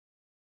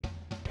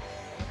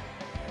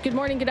Good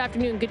morning, good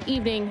afternoon, good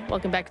evening.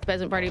 Welcome back to the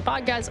Peasant Party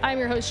Podcast. I'm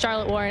your host,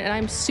 Charlotte Warren, and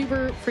I'm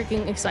super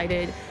freaking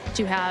excited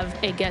to have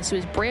a guest who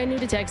is brand new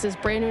to Texas,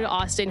 brand new to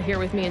Austin, here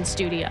with me in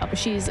studio.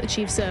 She's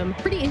achieved some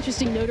pretty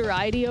interesting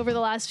notoriety over the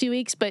last few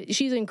weeks, but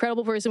she's an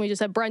incredible person. We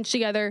just had brunch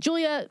together.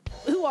 Julia,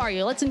 who are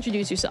you? Let's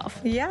introduce yourself.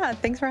 Yeah,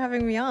 thanks for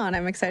having me on.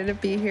 I'm excited to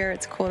be here.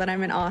 It's cool that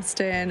I'm in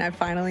Austin. I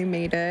finally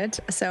made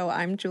it. So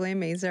I'm Julia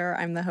Mazur.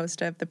 I'm the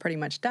host of the Pretty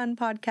Much Done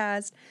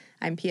podcast.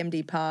 I'm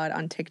PMD Pod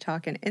on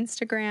TikTok and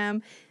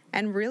Instagram.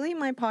 And really,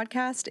 my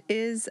podcast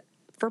is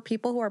for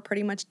people who are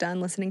pretty much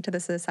done listening to the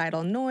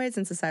societal noise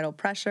and societal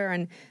pressure.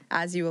 And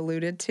as you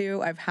alluded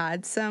to, I've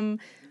had some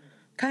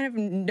kind of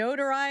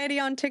notoriety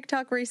on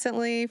TikTok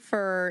recently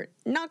for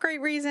not great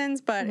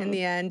reasons, but in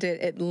the end,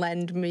 it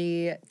led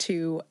me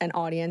to an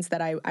audience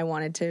that I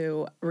wanted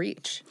to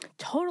reach.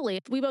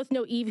 Totally. We both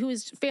know Eve, who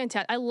is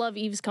fantastic. I love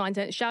Eve's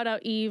content. Shout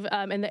out Eve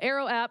and the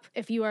Arrow app.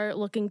 If you are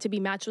looking to be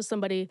matched with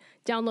somebody,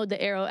 download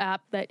the Arrow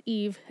app that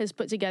Eve has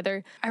put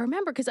together. I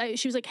remember because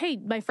she was like, hey,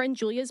 my friend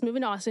Julia's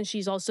moving to Austin.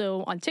 She's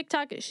also on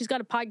TikTok. She's got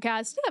a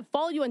podcast. I think I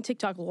followed you on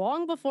TikTok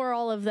long before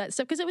all of that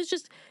stuff because it was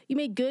just, you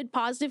made good,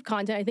 positive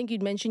content. I think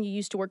you'd mentioned you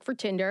used to work for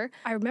Tinder.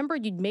 I remember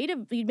you'd made a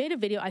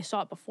video. I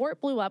saw it before it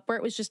blew up where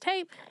it was just,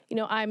 hey,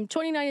 I'm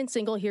 29 and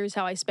single. Here's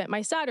how I spent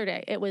my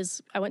Saturday. I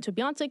went to a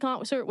Beyonce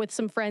concert with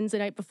some friends the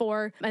night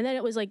before. And then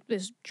it was like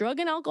this drug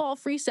and alcohol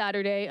free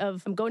Saturday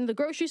of I'm going to the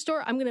grocery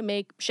store. I'm going to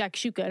make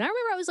shakshuka. And I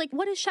remember I was like,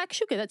 what is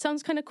shakshuka? That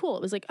sounds kind of cool.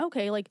 It was like,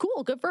 okay, like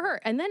cool, good for her.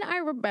 And then I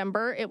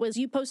remember it was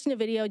you posting a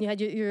video and you had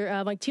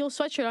your like teal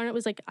sweatshirt on. It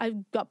was like, I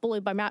got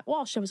bullied by Matt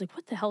Walsh. I was like,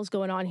 what the hell's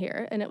going on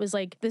here? And it was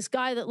like this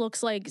guy that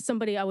looks like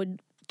somebody I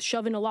would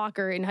shove in a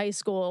locker in high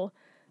school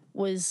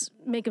was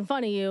making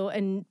fun of you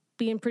and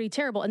being pretty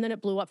terrible. And then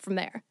it blew up from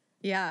there.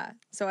 Yeah.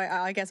 So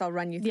I guess I'll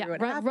run you through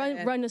what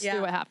happened. Run us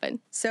through what happened.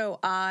 So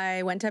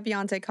I went to a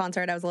Beyonce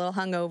concert. I was a little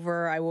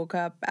hungover. I woke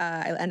up,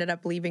 I ended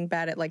up leaving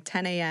bed at like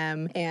 10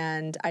 a.m.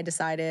 and I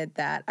decided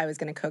that I was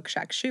going to cook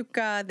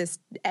shakshuka, this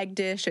egg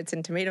dish. It's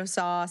in tomato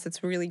sauce.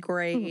 It's really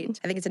great.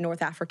 I think it's a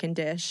North African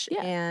dish.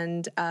 Yeah.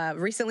 And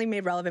recently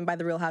made relevant by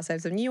The Real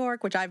Housewives of New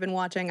York, which I've been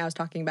watching. I was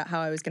talking about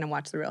how I was going to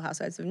watch The Real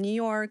Housewives of New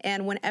York.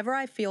 And whenever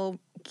I feel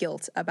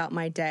guilt about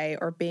my day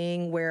or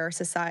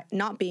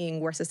not being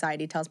where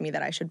society tells me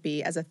that I should be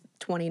as a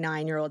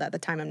 29-year-old at the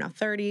time, I'm now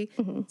 30,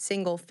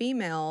 single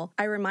female,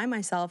 I remind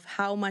myself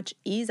how much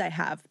ease I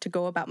have to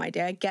go about my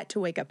day. I get to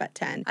wake up at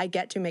 10. I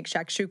get to make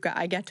shakshuka.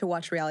 I get to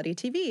watch reality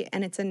TV.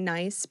 And it's a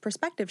nice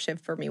perspective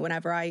shift for me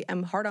whenever I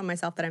am hard on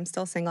myself that I'm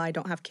still single, I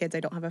don't have kids, I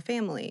don't have a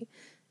family.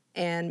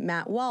 And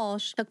Matt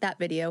Walsh took that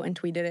video and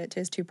tweeted it to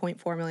his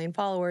 2.4 million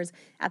followers.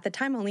 At the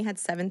time, I only had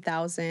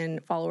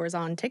 7,000 followers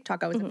on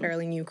TikTok. I was a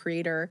fairly new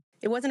creator.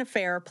 It wasn't a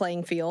fair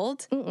playing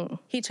field.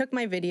 He took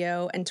my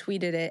video and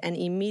tweeted it, and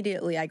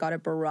immediately I got a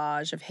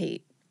barrage of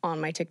hate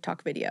on my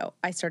TikTok video.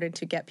 I started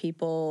to get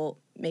people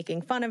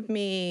making fun of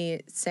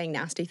me, saying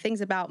nasty things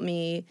about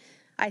me.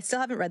 I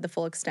still haven't read the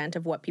full extent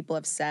of what people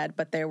have said,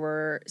 but there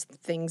were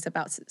things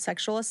about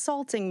sexual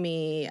assaulting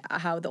me,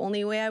 how the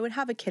only way I would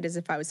have a kid is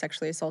if I was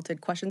sexually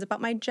assaulted, questions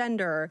about my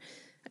gender,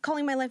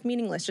 calling my life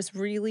meaningless, just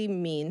really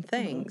mean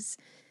things.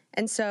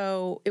 And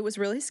so it was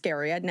really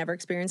scary. I'd never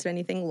experienced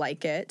anything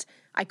like it.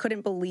 I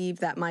couldn't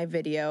believe that my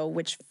video,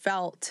 which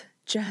felt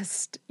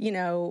just,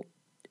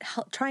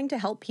 trying to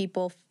help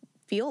people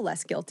feel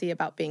less guilty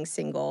about being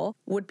single,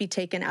 would be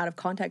taken out of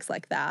context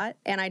like that.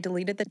 And I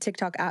deleted the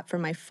TikTok app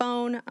from my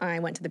phone. I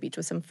went to the beach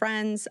with some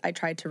friends. I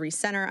tried to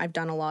recenter. I've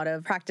done a lot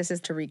of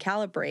practices to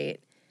recalibrate.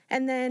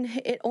 And then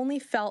it only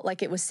felt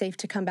like it was safe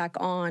to come back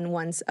on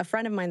once a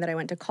friend of mine that I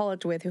went to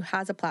college with, who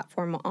has a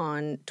platform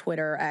on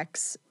Twitter,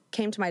 X,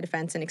 came to my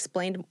defense and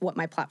explained what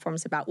my platform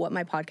is about, what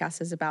my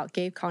podcast is about,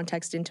 gave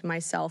context into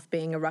myself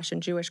being a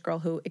Russian Jewish girl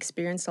who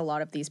experienced a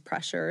lot of these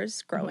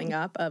pressures growing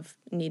up of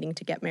needing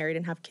to get married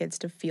and have kids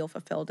to feel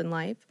fulfilled in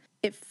life.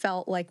 It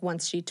felt like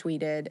once she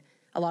tweeted,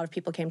 a lot of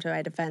people came to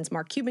my defense.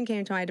 Mark Cuban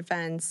came to my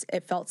defense.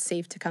 It felt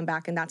safe to come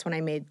back. And that's when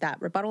I made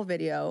that rebuttal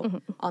video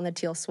on the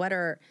teal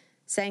sweater,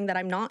 saying that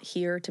I'm not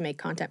here to make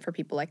content for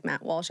people like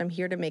Matt Walsh. I'm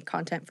here to make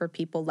content for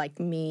people like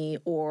me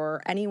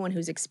or anyone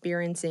who's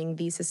experiencing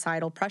these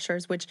societal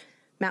pressures, which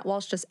Matt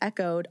Walsh just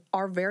echoed,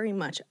 are very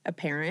much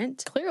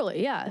apparent.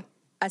 Clearly, yeah.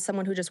 As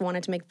someone who just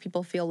wanted to make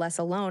people feel less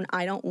alone,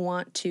 I don't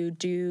want to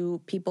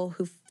do people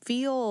who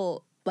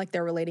feel like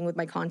they're relating with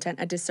my content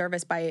a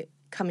disservice by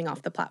coming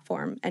off the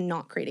platform and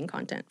not creating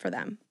content for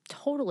them.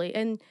 Totally.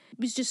 And it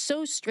was just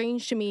so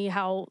strange to me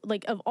how,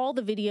 like, of all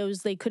the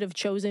videos they could have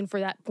chosen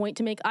for that point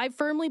to make, I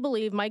firmly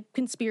believe my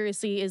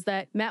conspiracy is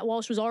that Matt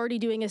Walsh was already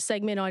doing a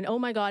segment on, oh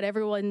my God,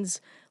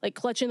 everyone's like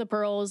clutching the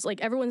pearls,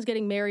 like everyone's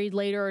getting married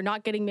later or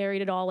not getting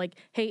married at all. Like,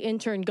 hey,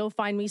 intern, go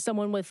find me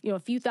someone with, a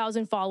few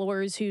thousand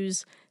followers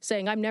who's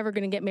saying I'm never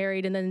going to get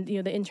married. And then,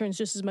 the intern's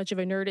just as much of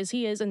a nerd as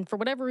he is. And for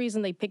whatever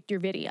reason, they picked your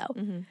video.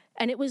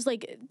 And it was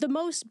like the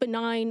most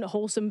benign,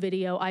 wholesome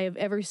video I have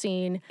ever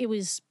seen. It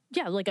was,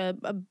 like a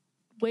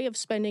way of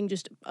spending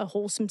just a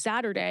wholesome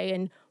Saturday.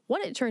 And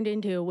what it turned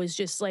into was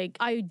just like,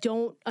 I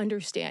don't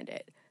understand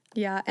it.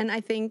 Yeah. And I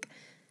think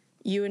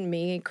you and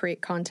me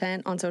create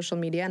content on social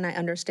media, and I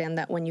understand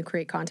that when you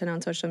create content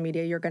on social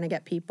media, you're going to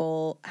get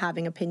people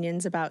having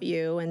opinions about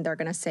you, and they're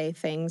going to say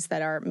things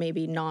that are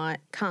maybe not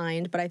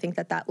kind, but I think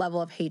that that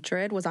level of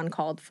hatred was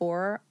uncalled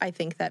for. I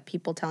think that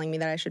people telling me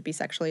that I should be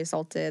sexually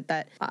assaulted,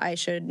 that I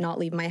should not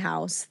leave my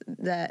house,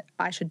 that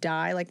I should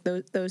die, like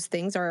those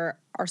things are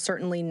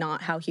certainly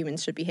not how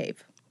humans should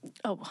behave.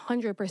 Oh,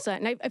 100%.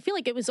 And I feel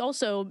like it was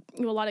also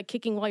a lot of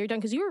kicking while you're done,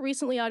 because you were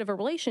recently out of a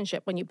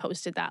relationship when you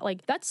posted that.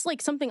 Like, that's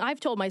like something I've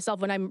told myself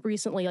when I'm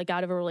recently like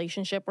out of a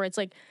relationship, where it's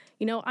like,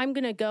 I'm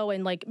going to go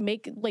and like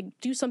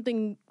do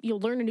something, you'll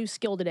learn a new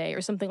skill today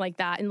or something like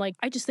that. And like,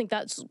 I just think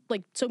that's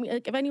like, so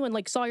like, if anyone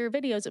like saw your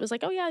videos, it was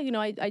like, oh yeah,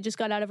 I just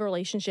got out of a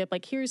relationship.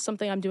 Like, here's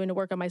something I'm doing to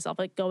work on myself,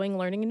 like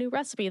learning a new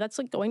recipe. That's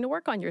like going to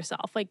work on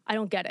yourself. Like, I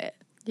don't get it.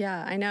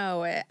 Yeah, I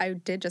know. I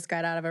did just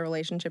get out of a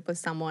relationship with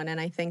someone, and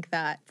I think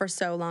that for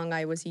so long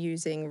I was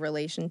using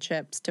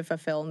relationships to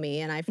fulfill me,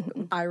 and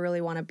I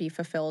really want to be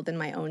fulfilled in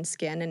my own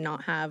skin and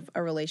not have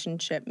a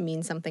relationship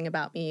mean something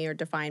about me or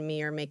define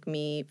me or make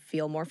me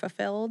feel more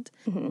fulfilled.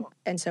 Mm-hmm.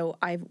 And so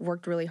I've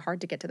worked really hard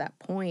to get to that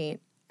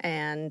point,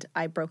 and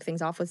I broke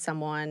things off with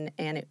someone,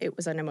 and it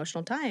was an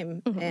emotional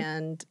time,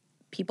 and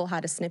people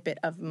had a snippet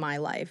of my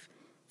life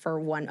for a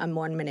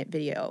 1 minute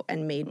video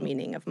and made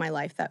meaning of my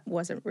life that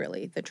wasn't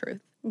really the truth.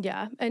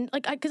 Yeah. And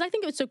like, because I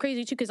think it was so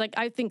crazy too, because like,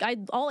 I think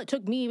all it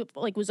took me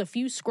like was a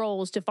few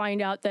scrolls to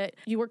find out that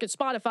you work at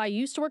Spotify, you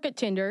used to work at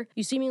Tinder,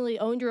 you seemingly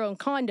owned your own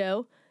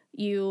condo,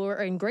 you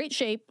were in great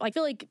shape. I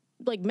feel like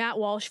Matt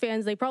Walsh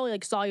fans, they probably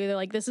like saw you, they're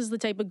like, this is the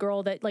type of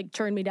girl that like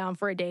turned me down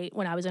for a date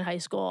when I was in high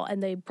school.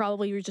 And they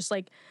probably were just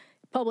like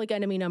public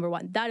enemy number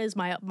one. That is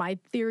my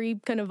theory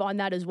kind of on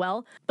that as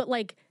well. But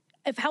like,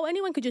 if how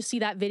anyone could just see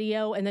that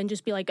video and then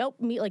just be like, oh,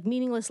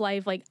 meaningless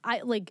life, like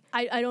I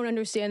don't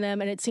understand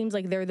them, and it seems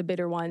like they're the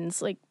bitter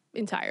ones, like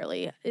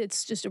entirely.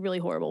 It's just a really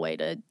horrible way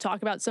to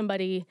talk about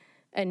somebody,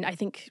 and I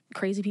think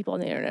crazy people on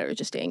the internet are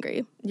just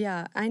angry.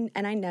 Yeah, I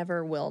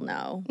never will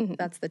know. Mm-hmm.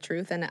 That's the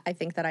truth, and I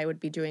think that I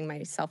would be doing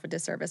myself a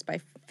disservice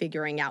by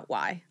figuring out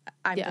why.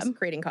 I'm just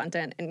creating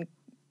content and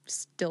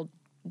still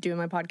doing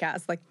my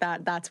podcast like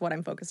that. That's what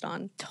I'm focused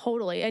on.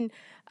 Totally. And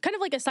kind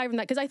of like aside from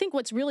that, because I think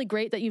what's really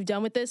great that you've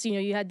done with this,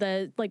 you had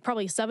the like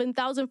probably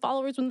 7,000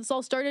 followers when this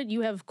all started.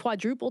 You have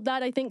quadrupled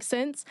that, I think,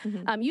 since.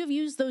 Mm-hmm. You've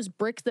used those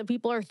bricks that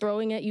people are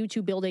throwing at you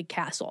to build a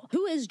castle.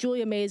 Who is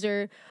Julia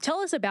Mazur?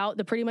 Tell us about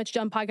the Pretty Much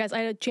Done podcast.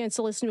 I had a chance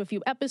to listen to a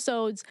few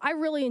episodes. I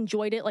really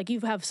enjoyed it. Like, you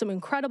have some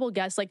incredible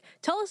guests. Like,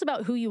 tell us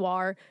about who you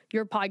are,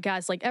 your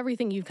podcast, like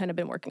everything you've kind of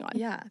been working on.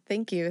 Yeah,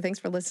 thank you. Thanks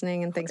for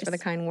listening, and thanks for the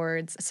kind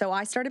words. So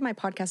I started my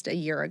podcast a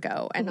year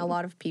ago, and a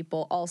lot of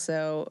people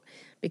also,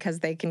 because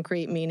they can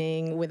create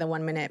meaning with a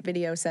 1 minute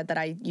video, said that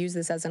I use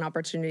this as an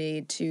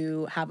opportunity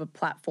to have a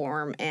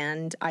platform,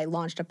 and I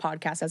launched a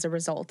podcast as a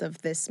result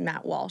of this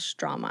Matt Walsh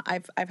drama.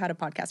 I've had a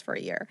podcast for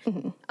a year.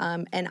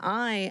 Mm-hmm. And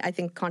I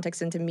think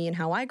context into me and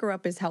how I grew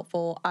up is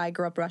helpful. I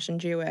grew up Russian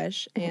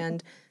Jewish,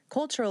 and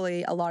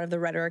culturally, a lot of the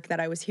rhetoric that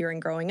I was hearing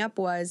growing up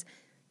was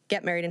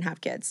get married and have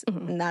kids.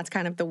 And that's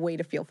kind of the way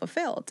to feel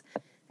fulfilled.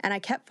 And I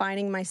kept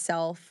finding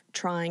myself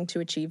trying to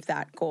achieve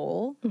that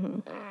goal. Mm-hmm.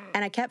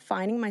 And I kept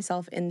finding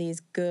myself in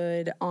these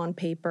good, on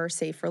paper,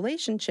 safe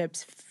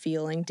relationships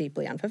feeling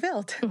deeply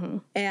unfulfilled. Mm-hmm.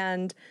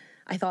 And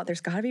I thought,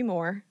 there's got to be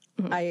more.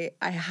 Mm-hmm.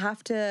 I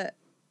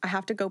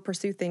have to go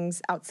pursue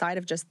things outside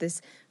of just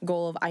this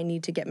goal of I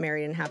need to get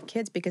married and have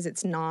kids, because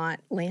it's not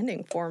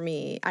landing for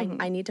me.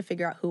 Mm-hmm. I need to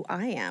figure out who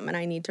I am, and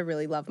I need to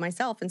really love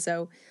myself. And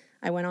so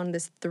I went on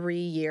this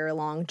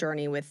 3-year-long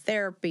journey with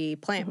therapy,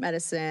 plant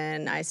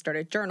medicine. I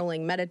started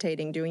journaling,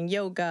 meditating, doing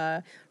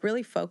yoga,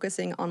 really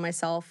focusing on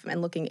myself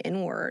and looking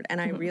inward.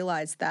 And I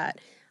realized that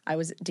I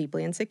was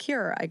deeply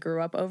insecure. I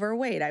grew up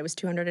overweight. I was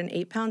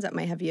 208 pounds at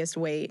my heaviest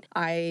weight.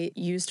 I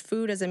used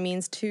food as a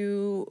means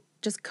to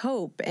just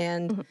cope.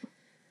 And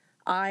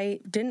I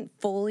didn't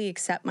fully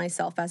accept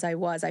myself as I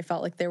was. I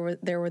felt like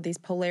there were these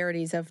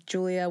polarities of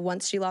Julia,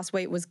 once she lost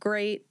weight, was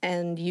great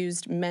and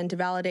used men to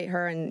validate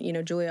her,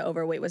 and Julia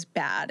overweight was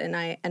bad.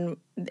 And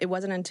it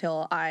wasn't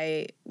until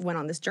I went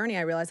on this journey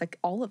I realized like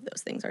all of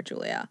those things are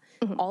Julia.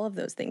 Mm-hmm. All of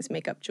those things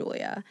make up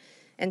Julia.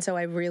 And so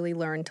I really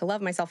learned to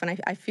love myself,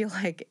 and I feel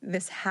like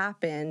this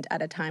happened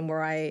at a time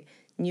where I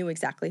knew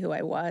exactly who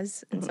I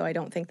was. And so I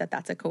don't think that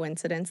that's a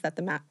coincidence that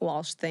the Matt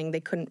Walsh thing,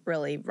 they couldn't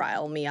really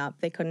rile me up.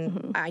 They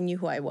couldn't, I knew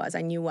who I was.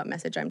 I knew what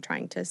message I'm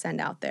trying to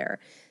send out there.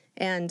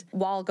 And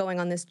while going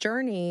on this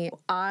journey,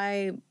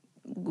 I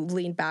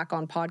leaned back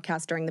on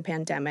podcasts during the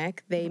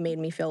pandemic. They made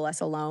me feel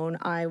less alone.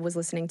 I was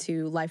listening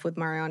to Life with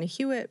Mariana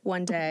Hewitt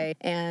one day,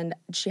 and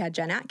she had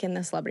Jen Atkin,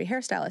 the celebrity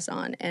hairstylist,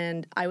 on.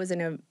 And I was in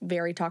a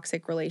very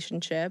toxic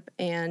relationship.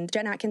 And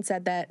Jen Atkin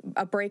said that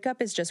a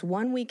breakup is just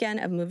one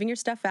weekend of moving your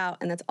stuff out,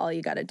 and that's all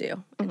you got to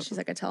do. And she's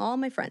like, I tell all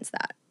my friends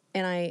that.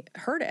 And I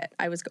heard it.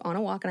 I was on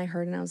a walk and I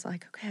heard it, and I was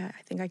like, okay,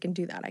 I think I can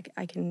do that.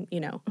 I can,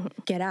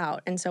 get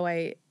out. And so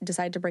I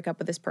decided to break up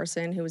with this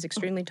person who was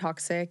extremely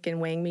toxic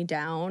and weighing me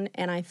down.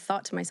 And I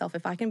thought to myself,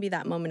 if I can be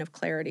that moment of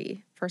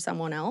clarity for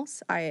someone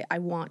else, I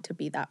want to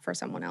be that for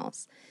someone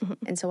else.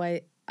 And so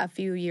I a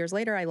few years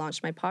later, I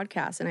launched my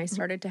podcast and I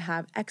started to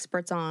have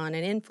experts on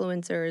and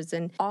influencers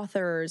and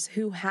authors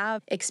who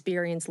have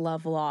experienced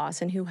love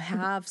loss and who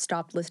have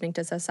stopped listening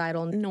to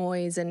societal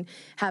noise and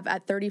have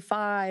at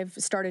 35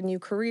 started new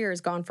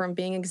careers, gone from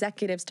being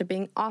executives to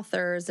being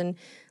authors and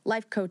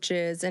life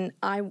coaches. And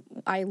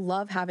I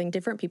love having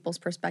different people's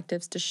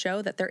perspectives to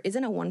show that there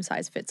isn't a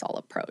one-size-fits-all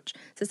approach.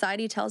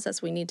 Society tells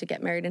us we need to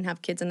get married and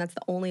have kids, and that's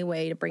the only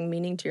way to bring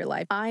meaning to your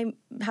life. I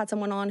had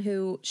someone on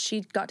who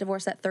she got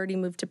divorced at 30,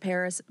 moved to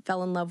Paris,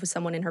 fell in love with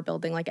someone in her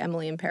building like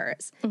Emily in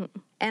Paris.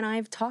 And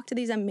I've talked to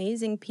these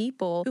amazing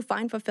people who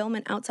find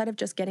fulfillment outside of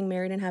just getting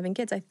married and having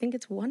kids. I think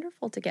it's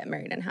wonderful to get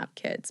married and have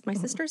kids. My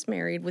sister's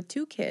married with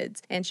 2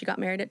 kids, and she got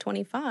married at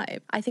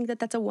 25. I think that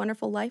that's a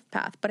wonderful life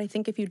path. But I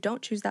think if you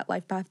don't choose that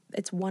life path,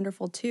 it's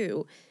wonderful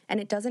too. And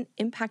it doesn't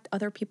impact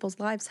other people's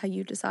lives how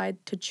you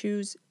decide to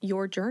choose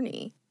your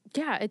journey.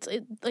 Yeah, it's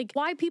like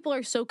why people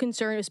are so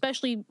concerned,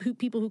 especially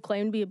people who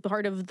claim to be a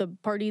part of the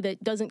party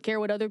that doesn't care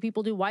what other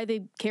people do, why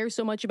they care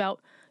so much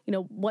about,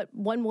 what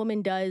one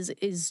woman does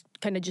is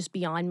kind of just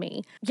beyond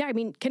me. Yeah, I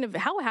mean, kind of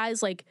how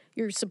has like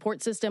your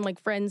support system,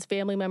 like friends,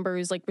 family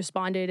members, like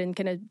responded and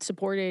kind of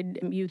supported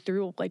you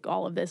through like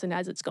all of this and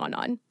as it's gone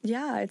on?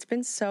 Yeah, it's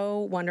been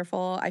so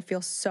wonderful. I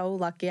feel so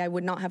lucky. I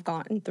would not have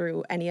gotten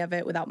through any of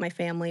it without my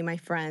family, my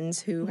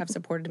friends who have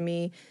supported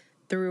me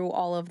through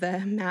all of the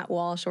Matt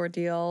Walsh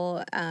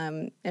ordeal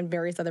and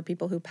various other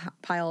people who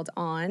piled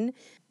on.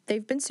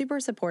 They've been super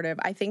supportive.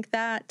 I think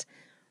that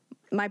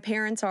my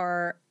parents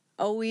are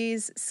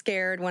always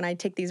scared when I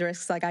take these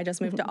risks. Like I just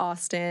moved to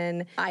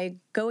Austin. I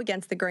go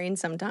against the grain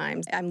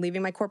sometimes. I'm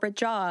leaving my corporate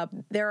job.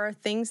 There are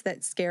things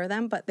that scare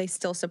them, but they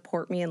still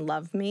support me and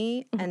love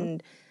me.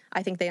 And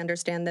I think they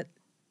understand that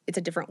it's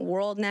a different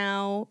world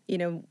now.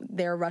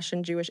 They're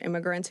Russian Jewish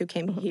immigrants who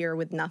came here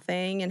with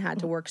nothing and had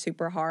to work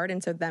super hard.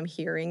 And so them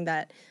hearing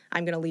that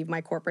I'm going to leave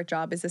my corporate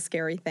job is a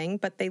scary thing,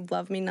 but they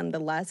love me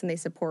nonetheless and they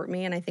support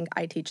me. And I think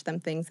I teach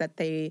them things that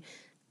they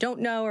don't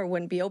know or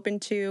wouldn't be open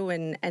to.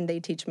 And they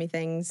teach me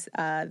things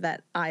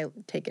that I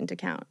take into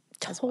account.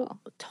 As well.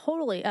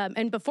 Totally.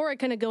 And before I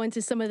kind of go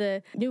into some of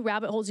the new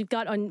rabbit holes you've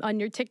got on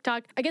your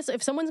TikTok, I guess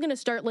if someone's going to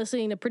start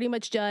listening to Pretty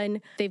Much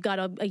Done, they've got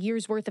a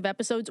year's worth of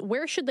episodes,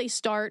 where should they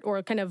start?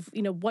 Or kind of,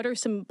 what are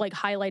some like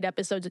highlight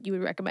episodes that you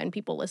would recommend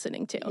people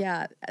listening to?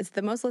 Yeah, it's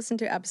the most listened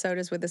to episode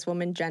is with this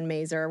woman, Jen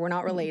Mazur. We're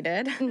not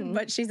related,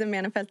 but she's a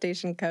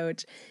manifestation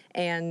coach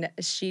and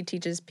she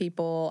teaches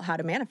people how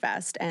to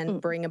manifest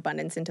and bring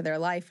abundance into their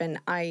life. And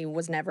I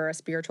was never a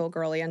spiritual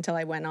girly until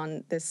I went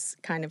on this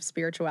kind of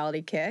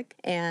spirituality kick.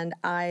 And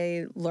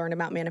I learned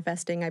about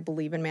manifesting. I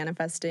believe in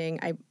manifesting.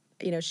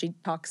 She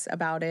talks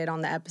about it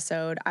on the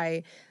episode.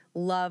 I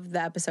love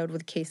the episode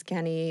with Case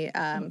Kenny.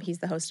 He's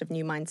the host of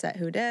New Mindset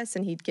Who Dis,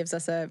 and he gives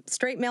us a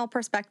straight male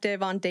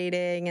perspective on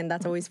dating, and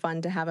that's always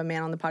fun to have a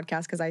man on the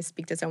podcast because I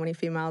speak to so many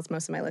females.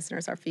 Most of my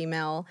listeners are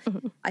female.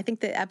 I think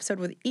the episode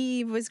with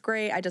Eve was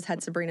great. I just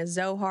had Sabrina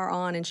Zohar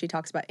on, and she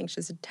talks about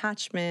anxious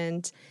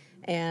attachment.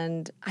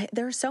 And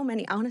there are so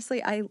many.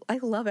 Honestly, I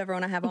love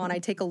everyone I have on. I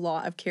take a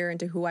lot of care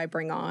into who I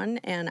bring on,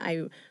 and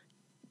I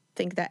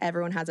think that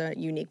everyone has a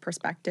unique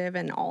perspective,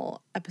 and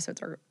all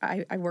episodes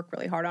I work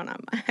really hard on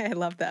them. I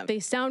love them. They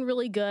sound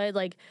really good.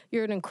 Like,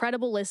 you're an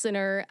incredible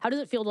listener. How does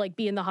it feel to like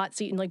be in the hot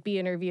seat and like be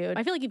interviewed?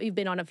 I feel like you've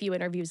been on a few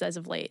interviews as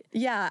of late.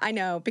 Yeah, I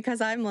know,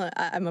 because I'm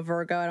a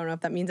Virgo. I don't know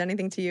if that means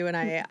anything to you, and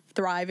I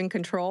thrive in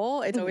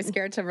control. It's always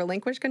scared to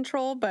relinquish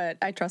control, but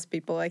I trust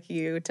people like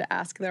you to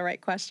ask the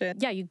right question.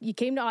 Yeah, you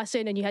came to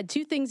Austin and you had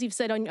 2 things you've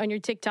said on your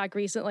TikTok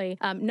recently.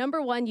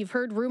 Number 1, you've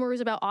heard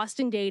rumors about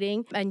Austin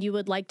dating and you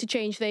would like to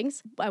change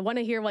things. I want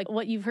to hear like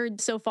what you've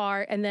heard so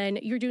far, and then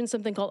you're doing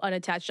something called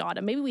Unattached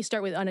Autumn. Maybe we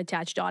start with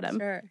Unattached Autumn.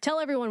 Sure. Tell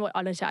everyone what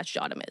Unattached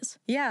Autumn is.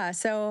 Yeah,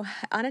 so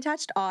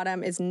Unattached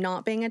Autumn is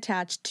not being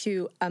attached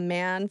to a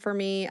man for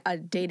me, a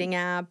dating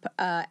app,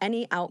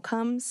 any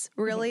outcomes,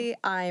 really.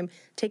 I'm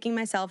taking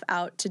myself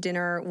out to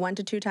dinner 1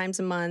 to 2 times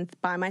a month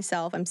by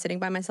myself. I'm sitting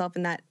by myself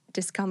in that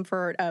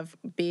discomfort of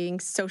being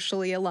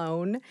socially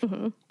alone,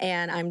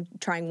 and I'm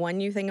trying one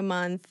new thing a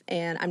month,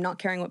 and I'm not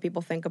caring what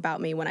people think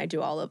about me when I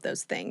do all of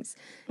those things.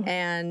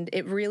 And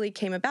it really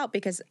came about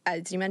because,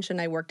 as you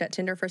mentioned, I worked at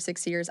Tinder for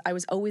 6 years. I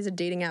was always a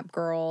dating app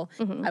girl.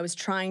 I was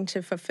trying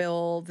to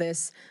fulfill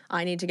this,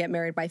 I need to get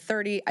married by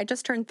 30. I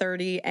just turned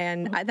 30,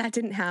 and that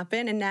didn't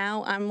happen. And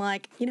now I'm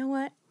like, you know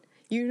what?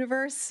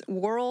 Universe,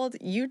 world,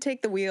 you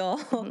take the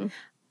wheel.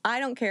 I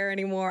don't care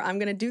anymore. I'm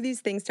going to do these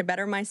things to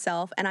better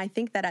myself. And I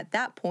think that at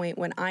that point,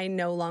 when I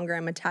no longer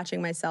am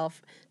attaching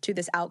myself to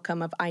this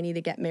outcome of I need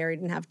to get married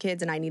and have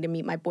kids and I need to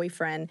meet my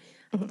boyfriend,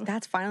 I think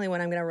that's finally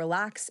when I'm going to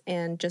relax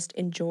and just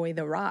enjoy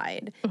the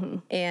ride.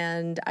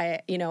 And I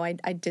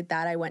did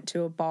that. I went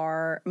to a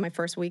bar my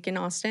first week in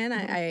Austin.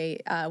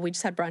 We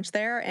just had brunch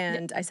there,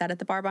 and I sat at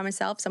the bar by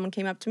myself. Someone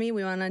came up to me.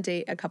 We went on a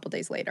date a couple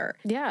days later.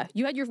 Yeah,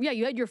 you had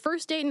your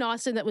first date in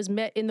Austin that was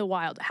met in the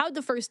wild. How'd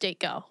the first date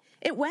go?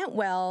 It went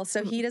well.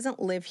 So he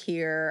doesn't live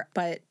here,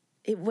 but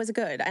it was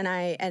good.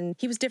 And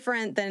he was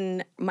different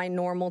than my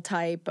normal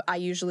type. I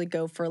usually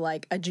go for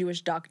like a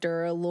Jewish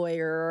doctor, a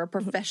lawyer, or a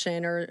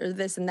profession or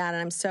this and that.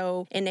 And I'm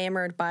so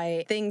enamored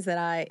by things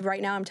that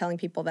right now I'm telling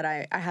people that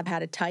I have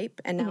had a type,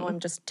 and now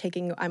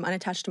I'm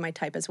unattached to my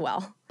type as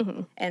well.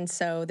 And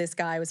so this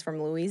guy was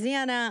from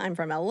Louisiana. I'm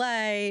from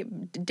LA,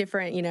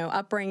 different,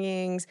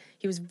 upbringings.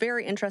 He was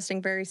very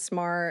interesting, very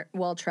smart,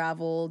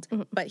 well-traveled,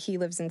 but he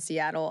lives in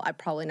Seattle. I'm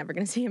probably never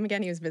going to see him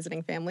again. He was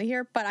visiting family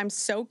here, but I'm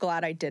so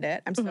glad I did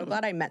it. I'm so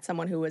glad I met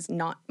someone who was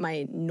not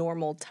my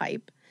normal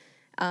type.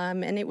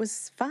 And it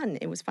was fun.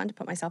 It was fun to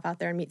put myself out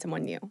there and meet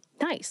someone new.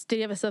 Nice. Did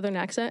he have a Southern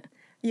accent?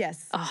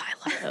 Yes. Oh,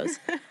 I love those.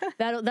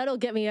 That'll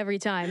get me every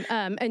time.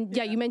 And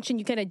you mentioned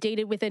you kind of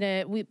dated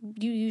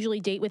you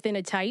usually date within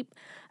a type.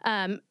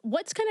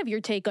 What's kind of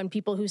your take on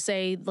people who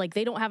say like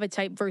they don't have a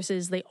type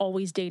versus they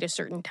always date a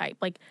certain type?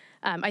 Like,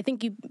 I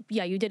think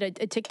you did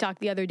a TikTok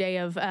the other day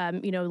of,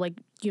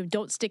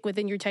 don't stick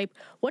within your type.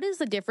 What is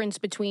the difference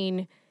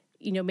between,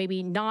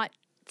 maybe not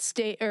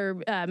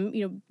staying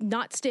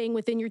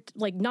within your,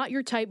 like, not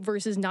your type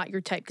versus not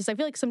your type? Because I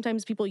feel like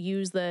sometimes people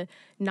use the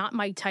not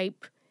my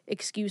type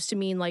excuse to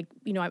mean like,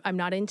 I'm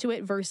not into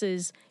it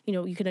versus,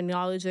 you can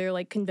acknowledge they're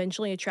like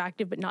conventionally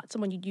attractive, but not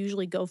someone you'd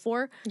usually go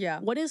for. Yeah.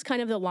 What is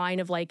kind of the line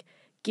of like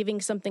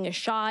giving something a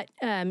shot,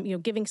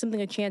 giving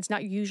something a chance,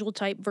 not your usual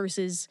type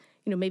versus,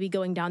 maybe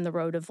going down the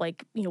road of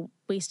like,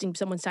 wasting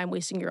someone's time,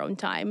 wasting your own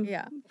time,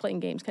 playing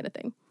games kind of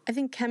thing? I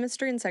think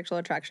chemistry and sexual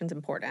attraction is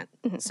important.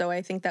 So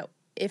I think that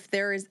if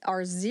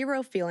are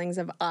zero feelings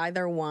of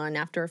either one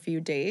after a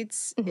few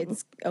dates,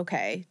 it's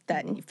okay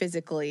that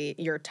physically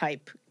your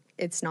type,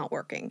 it's not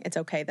working. It's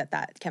okay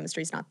that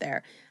chemistry is not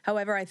there.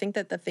 However, I think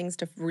that the things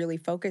to really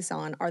focus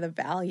on are the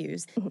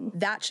values.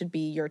 That should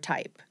be your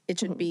type. It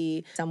should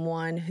be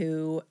someone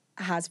who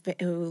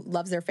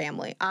loves their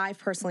family. I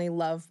personally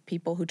love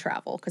people who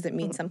travel because it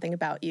means something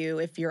about you.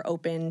 If you're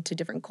open to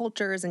different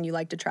cultures and you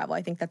like to travel,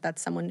 I think that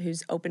that's someone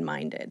who's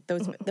open-minded.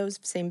 Those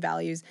same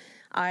values.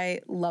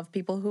 I love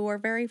people who are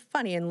very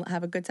funny and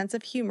have a good sense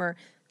of humor.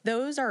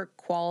 Those are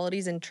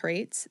qualities and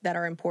traits that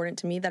are important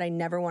to me that I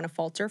never want to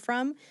falter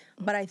from.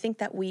 But I think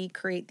that we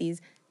create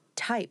these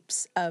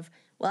types of,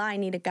 well, I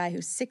need a guy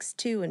who's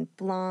 6'2" and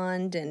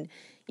blonde and,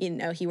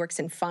 he works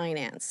in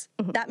finance.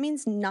 That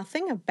means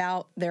nothing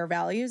about their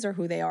values or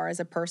who they are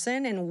as a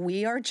person. And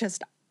we are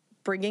just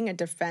bringing a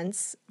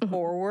defense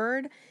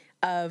forward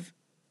of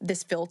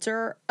this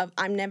filter of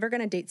I'm never going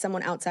to date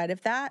someone outside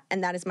of that.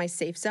 And that is my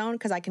safe zone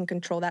because I can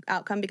control that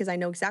outcome because I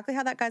know exactly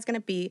how that guy's going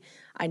to be.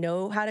 I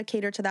know how to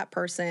cater to that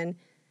person.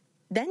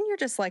 Then you're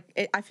just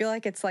like, I feel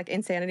like it's like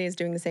insanity is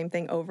doing the same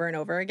thing over and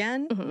over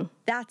again.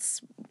 That's,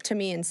 to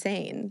me,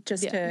 insane,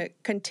 just to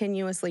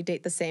continuously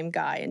date the same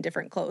guy in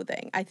different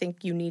clothing. I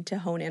think you need to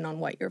hone in on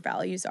what your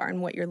values are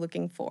and what you're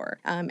looking for,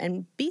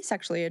 and be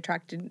sexually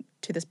attracted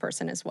to this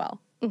person as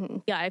well.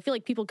 Yeah, I feel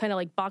like people kind of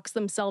like box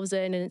themselves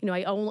in and,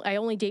 I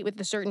only date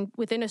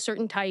within a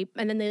certain type,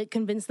 and then they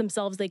convince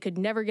themselves they could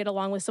never get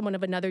along with someone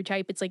of another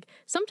type. It's like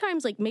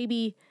sometimes like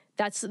maybe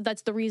that's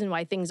the reason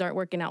why things aren't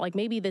working out. Like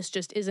maybe this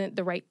just isn't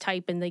the right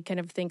type, and they kind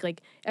of think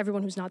like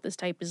everyone who's not this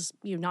type is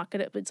not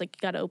gonna. It's like you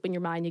got to open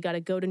your mind. You got to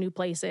go to new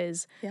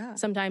places. Yeah.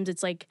 Sometimes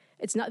it's like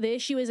it's not the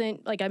issue.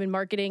 Isn't like I'm in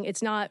marketing.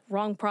 It's not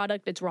wrong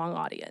product. It's wrong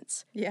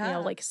audience. Yeah.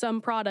 Like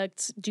some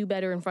products do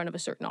better in front of a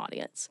certain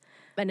audience.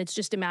 And it's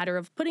just a matter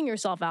of putting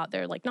yourself out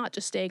there, like not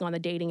just staying on the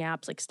dating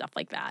apps, like stuff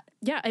like that.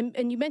 Yeah,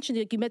 and you mentioned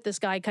like you met this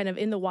guy kind of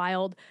in the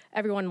wild.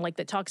 Everyone like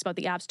that talks about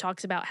the apps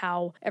talks about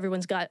how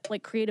everyone's got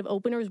like creative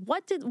openers.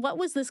 What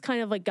was this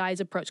kind of like guy's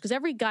approach? Because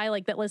every guy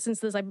like that listens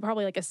to this, I'm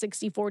probably like a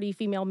 60-40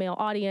 female-male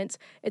audience.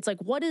 It's like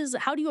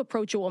how do you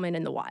approach a woman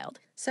in the wild?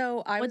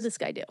 So what did this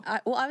guy do? I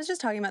was just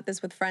talking about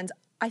this with friends.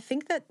 I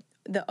think that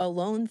the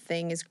alone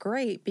thing is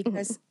great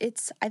because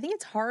I think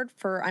it's hard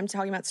I'm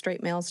talking about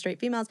straight males, straight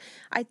females.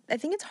 I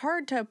think it's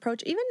hard to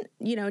approach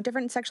even,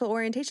 different sexual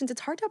orientations.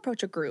 It's hard to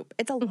approach a group.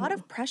 It's a lot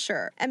of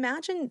pressure.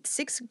 Imagine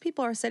 6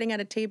 people are sitting at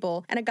a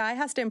table and a guy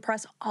has to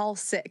impress all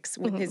 6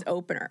 with his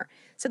opener.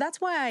 So that's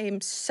why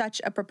I'm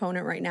such a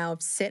proponent right now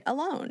of sit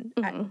alone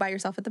by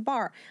yourself at the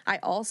bar.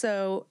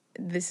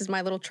 This is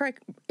my little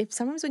trick.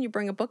 Sometimes when you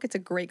bring a book, it's a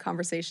great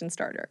conversation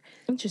starter.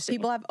 Interesting.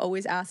 People have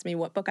always asked me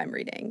what book I'm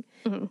reading.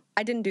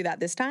 I didn't do that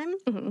this time,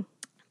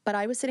 but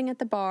I was sitting at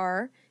the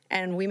bar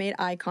and we made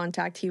eye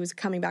contact. He was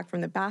coming back from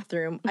the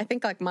bathroom. I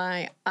think like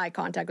my eye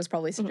contact was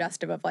probably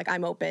suggestive of like,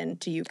 I'm open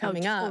to you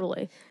coming up.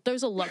 Totally.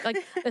 There's a look. Like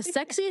the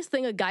sexiest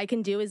thing a guy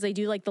can do is they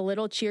do like the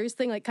little cheers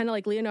thing, like kind of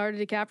like Leonardo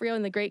DiCaprio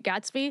in The Great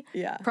Gatsby.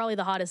 Yeah. Probably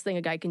the hottest thing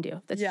a guy can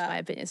do. That's just my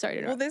opinion. Sorry to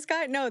interrupt.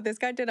 Well, this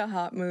guy did a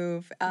hot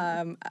move.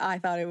 I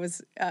thought it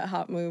was a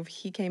hot move.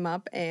 He came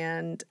up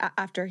and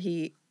after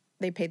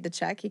they paid the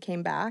check, he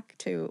came back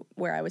to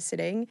where I was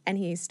sitting and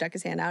he stuck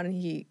his hand out and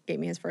he gave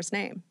me his first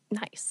name.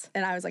 Nice.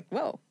 And I was like,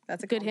 whoa,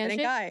 that's a good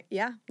handshake guy.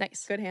 Yeah.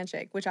 Nice. Good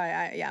handshake, which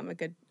I'm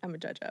a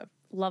judge of.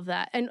 Love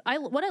that. And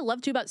what I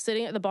love too about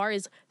sitting at the bar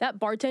is that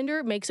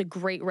bartender makes a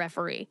great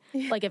referee.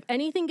 Like if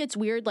anything gets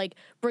weird, like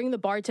bring the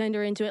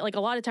bartender into it. Like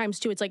a lot of times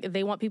too, it's like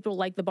they want people to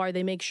like the bar.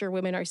 They make sure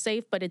women are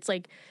safe, but it's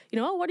like,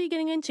 oh, what are you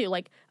getting into?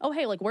 Like, oh,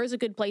 hey, like where's a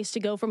good place to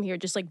go from here?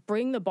 Just like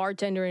bring the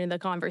bartender into the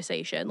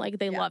conversation. Like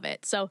they love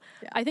it. So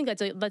I think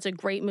that's a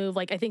great move.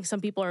 Like I think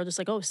some people are just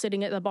like, oh,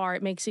 sitting at the bar,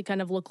 it makes you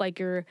kind of look like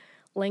you're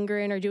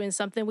lingering or doing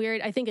something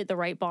weird. I think at the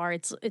right bar,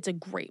 it's a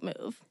great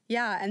move.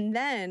 Yeah, and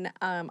then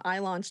I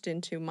launched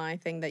into my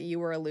thing that you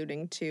were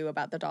alluding to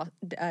about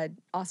the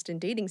Austin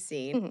dating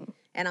scene,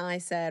 and I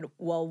said,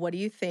 well, what do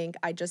you think?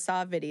 I just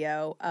saw a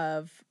video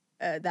of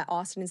that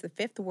Austin is the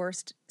 5th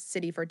worst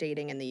city for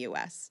dating in the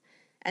U.S.,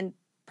 and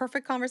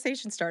perfect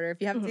conversation starter.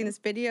 If you haven't seen this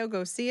video,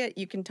 go see it.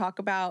 You can talk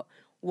about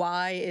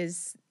why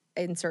is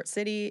insert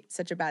city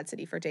such a bad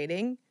city for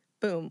dating.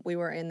 Boom, we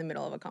were in the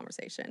middle of a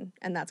conversation.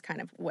 And that's kind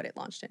of what it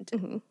launched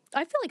into.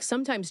 I feel like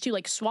sometimes too,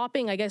 like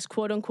swapping, I guess,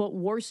 quote unquote,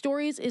 war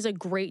stories is a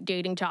great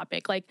dating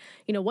topic. Like,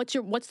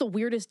 what's the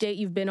weirdest date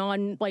you've been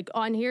on, like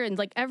on here? And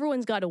like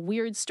everyone's got a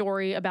weird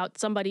story about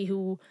somebody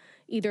who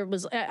either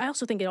was, I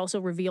also think it also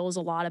reveals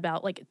a lot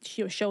about like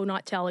show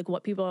not tell, like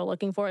what people are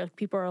looking for. Like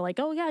people are like,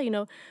 oh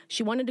yeah,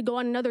 she wanted to go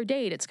on another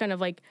date. It's kind of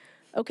like,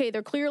 okay,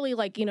 they're clearly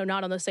like,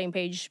 not on the same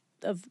page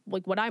of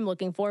like what I'm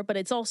looking for, but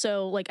it's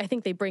also like I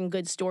think they bring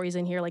good stories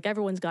in here. Like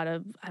everyone's got I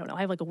don't know,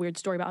 I have like a weird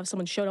story about how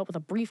someone showed up with a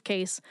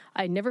briefcase.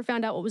 I never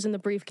found out what was in the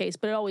briefcase,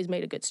 but it always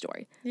made a good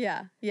story.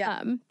 Yeah.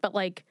 But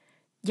like,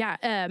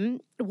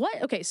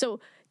 okay, so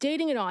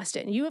dating in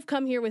Austin, you have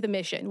come here with a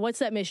mission. What's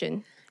that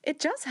mission? It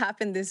just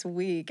happened this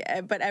week,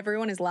 but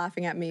everyone is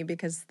laughing at me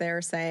because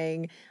they're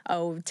saying,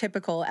 oh,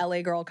 typical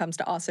LA girl comes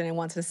to Austin and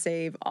wants to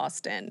save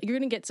Austin. You're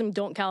going to get some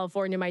Don't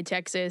California My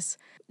Texas.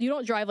 You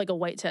don't drive like a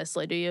white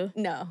Tesla, do you?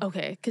 No.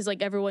 Okay, because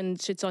like everyone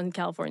shits on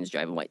Californians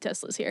driving white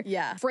Teslas here.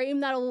 Yeah.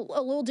 Frame that a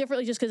little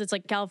differently just because it's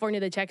like California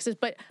to Texas,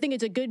 but I think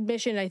it's a good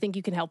mission and I think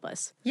you can help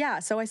us. Yeah,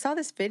 so I saw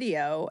this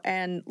video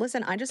and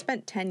listen, I just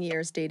spent 10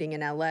 years dating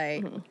in LA.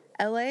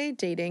 LA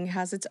dating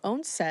has its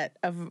own set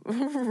of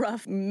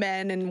rough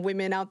men and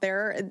women out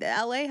there.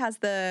 LA has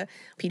the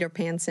Peter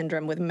Pan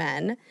syndrome with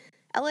men.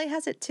 LA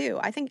has it too.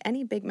 I think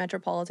any big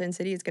metropolitan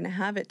city is going to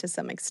have it to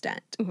some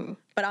extent.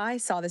 But I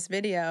saw this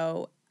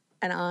video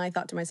and I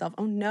thought to myself,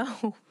 oh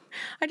no,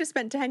 I just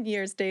spent 10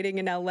 years dating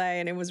in LA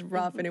and it was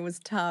rough and it was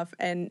tough.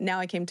 And now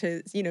I came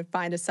to,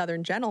 find a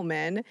Southern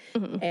gentleman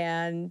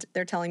and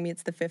they're telling me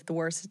it's the 5th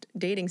worst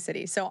dating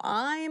city. So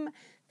I'm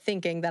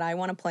thinking that I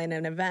want to plan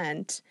an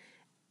event.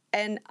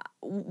 And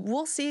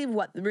we'll see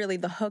what really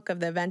the hook of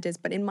the event is.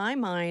 But in my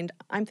mind,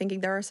 I'm thinking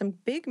there are some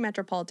big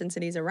metropolitan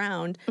cities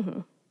around.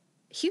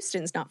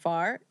 Houston's not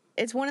far.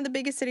 It's one of the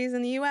biggest cities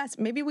in the U.S.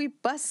 Maybe we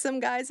bust some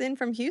guys in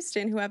from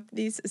Houston who have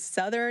these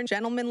Southern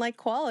gentleman-like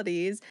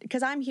qualities.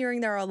 Because I'm hearing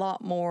there are a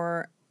lot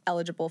more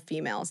eligible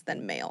females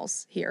than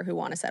males here who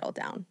want to settle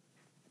down.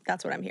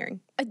 That's what I'm hearing.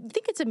 I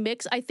think it's a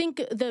mix. I think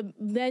the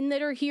men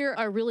that are here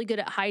are really good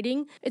at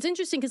hiding. It's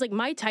interesting because like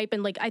my type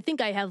and like I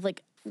think I have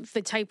like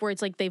the type where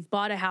it's like they've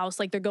bought a house,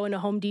 like they're going to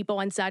Home Depot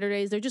on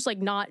Saturdays. They're just like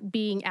not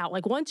being out.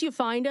 Like once you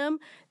find them,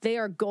 they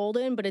are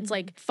golden, but it's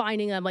like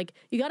finding them. Like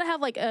you got to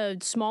have like a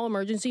small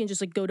emergency and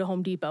just like go to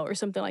Home Depot or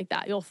something like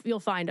that. You'll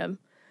find them.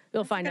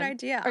 You'll find them. Good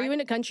idea. Are you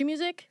into country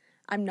music?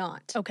 I'm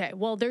not. Okay,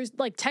 well, there's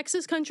like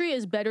Texas country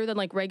is better than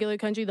like regular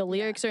country. The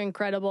lyrics are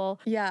incredible.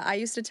 Yeah, I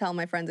used to tell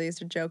my friends, I used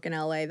to joke in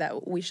LA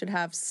that we should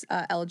have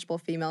eligible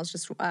females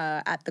just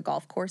at the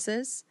golf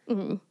courses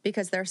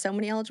because there are so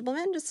many eligible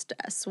men just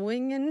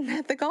swinging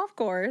at the golf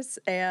course.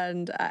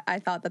 And I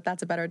thought that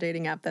that's a better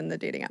dating app than the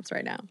dating apps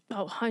right now.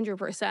 Oh,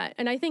 100%.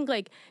 And I think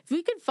like if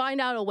we could find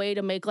out a way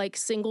to make like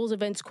singles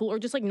events cool or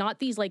just like not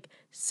these like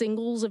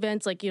singles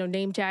events like,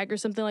 name tag or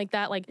something like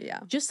that, like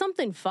just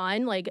something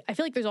fun. Like I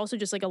feel like there's also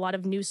just like a lot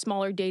of new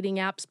smaller dating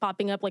apps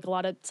popping up, like a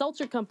lot of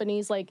seltzer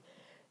companies like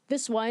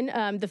this one,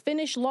 the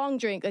Finnish long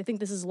drink. I think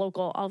this is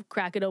local. I'll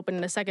crack it open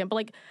in a second. But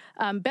like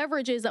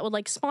beverages that would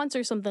like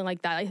sponsor something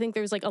like that. I think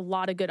there's like a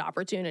lot of good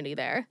opportunity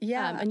there.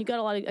 Yeah. And you got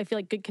a lot of, I feel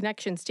like, good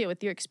connections too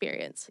with your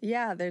experience.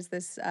 Yeah, there's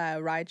this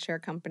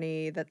rideshare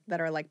company that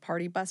are like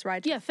party bus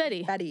rideshare. Yeah,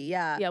 Fetty. Fetty,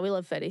 yeah. Yeah, we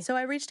love Fetty. So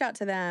I reached out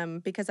to them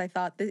because I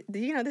thought,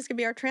 this could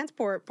be our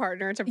transport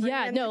partner to bring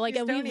in the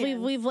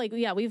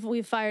Houstonians.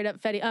 We've fired up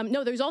Fetty.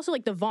 No, there's also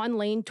like the Von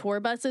Lane tour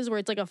buses where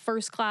it's like a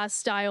first class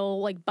style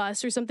like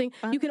bus or something.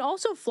 You can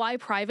also fly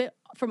private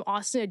from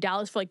Austin to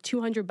Dallas for like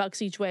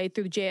 $200 each way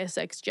through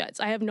JSX jets.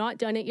 I have not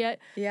done it yet.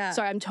 Yeah.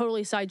 Sorry, I'm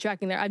totally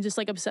sidetracking there. I'm just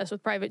like obsessed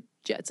with private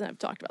jets, and I've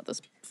talked about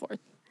this before.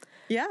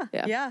 Yeah.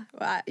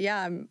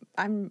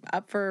 I'm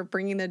up for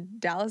bringing the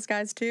Dallas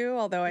guys too,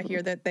 although I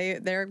hear that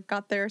they're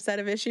got their set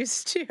of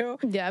issues too.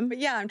 Yeah. But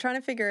yeah, I'm trying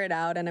to figure it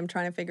out, and I'm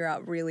trying to figure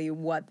out really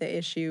what the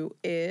issue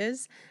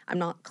is. I'm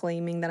not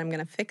claiming that I'm going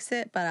to fix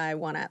it, but I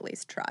want to at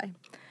least try.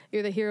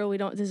 You're the hero we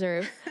don't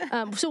deserve.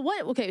 So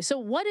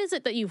what is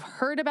it that you've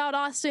heard about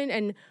Austin,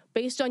 and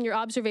based on your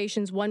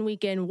observations one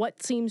weekend,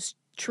 what seems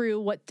true,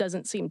 what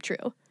doesn't seem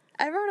true?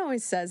 Everyone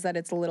always says that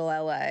it's a little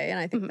LA, and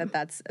I think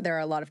there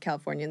are a lot of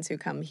Californians who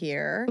come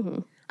here.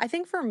 I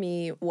think for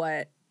me,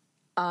 what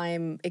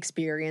I'm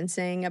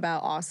experiencing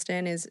about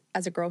Austin is,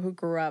 as a girl who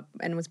grew up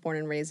and was born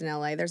and raised in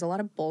LA, there's a lot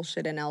of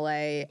bullshit in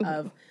LA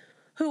of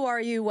who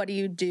are you? What do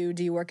you do?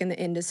 Do you work in the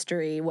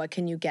industry? What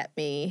can you get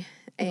me?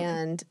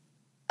 And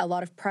a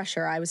lot of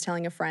pressure. I was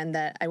telling a friend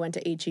that I went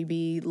to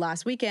HEB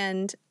last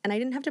weekend and I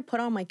didn't have to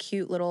put on my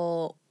cute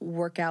little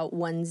workout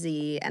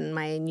onesie and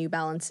my New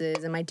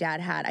Balances and my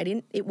dad hat.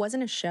 It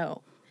wasn't a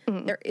show.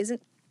 There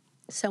isn't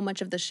so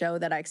much of the show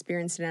that I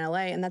experienced in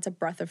LA, and that's a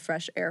breath of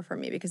fresh air for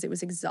me because it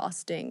was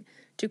exhausting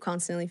to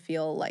constantly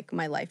feel like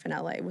my life in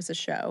LA was a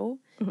show.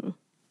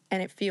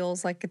 And it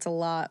feels like it's a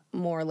lot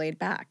more laid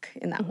back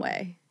in that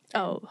way.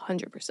 Oh,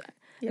 100%.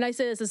 Yeah. And I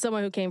say this as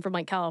someone who came from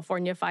like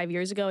California 5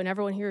 years ago, and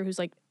everyone here who's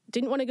like,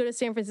 didn't want to go to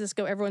San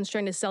Francisco, everyone's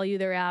trying to sell you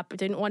their app.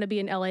 Didn't want to be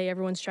in LA,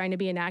 everyone's trying to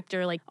be an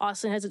actor. Like,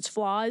 Austin has its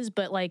flaws,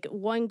 but like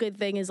one good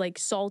thing is like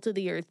salt of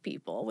the earth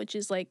people, which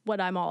is like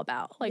what I'm all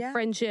about. Like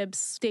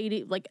friendships,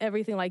 dating, like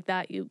everything like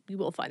that, you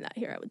will find that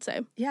here, I would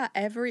say. Yeah,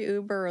 every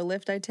Uber or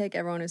Lyft I take,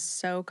 everyone is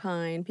so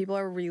kind. People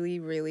are really,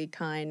 really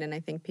kind, and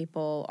I think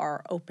people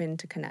are open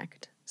to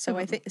connect. So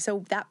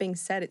that being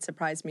said, it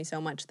surprised me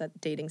so much that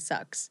dating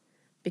sucks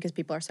because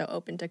people are so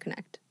open to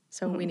connect.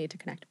 So we need to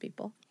connect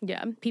people.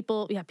 Yeah,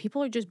 people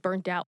are just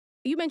burnt out.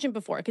 You mentioned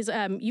before, because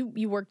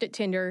you worked at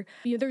Tinder.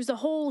 You know, there's a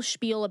whole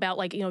spiel about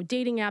like, you know,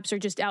 dating apps are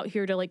just out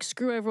here to like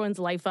screw everyone's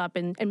life up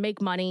and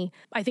make money.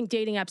 I think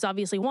dating apps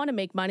obviously want to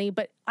make money,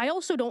 but I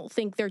also don't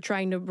think they're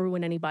trying to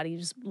ruin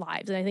anybody's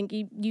lives. And I think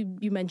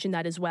you mentioned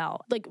that as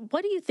well. Like,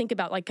 what do you think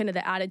about like kind of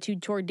the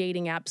attitude toward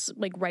dating apps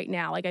like right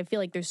now? Like, I feel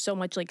like there's so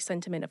much like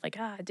sentiment of like,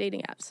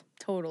 dating apps.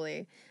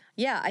 Totally.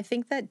 Yeah, I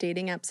think that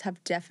dating apps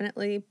have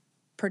definitely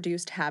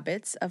produced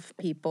habits of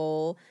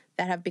people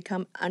that have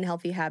become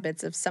unhealthy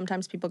habits of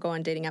sometimes people go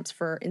on dating apps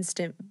for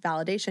instant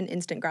validation,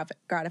 instant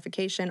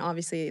gratification.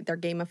 Obviously, they're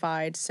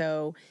gamified,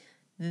 so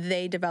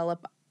they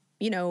develop,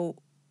 you know,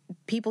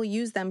 people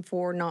use them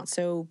for not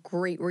so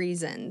great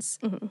reasons.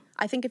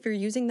 I think if you're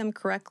using them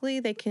correctly,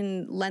 they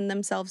can lend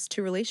themselves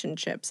to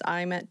relationships.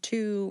 I met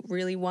two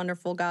really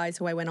wonderful guys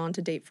who I went on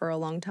to date for a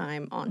long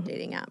time on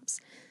dating apps.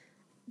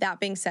 That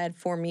being said,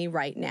 for me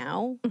right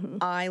now,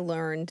 I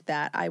learned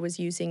that I was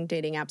using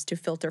dating apps to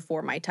filter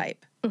for my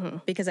type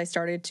because I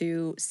started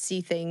to see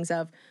things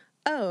of,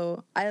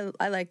 oh, I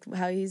like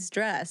how he's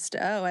dressed.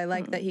 Oh, I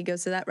like that he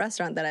goes to that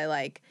restaurant that I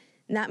like.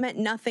 And that meant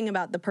nothing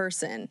about the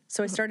person.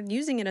 So I started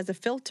using it as a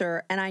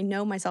filter, and I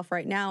know myself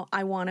right now,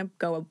 I want to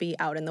go be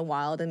out in the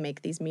wild and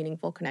make these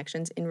meaningful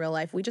connections in real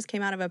life. We just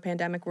came out of a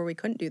pandemic where we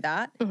couldn't do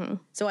that.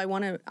 So I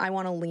want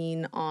to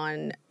lean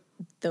on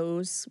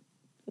those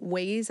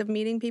ways of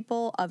meeting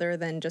people other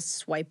than just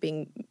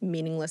swiping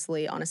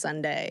meaninglessly on a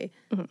Sunday,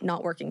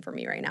 not working for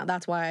me right now.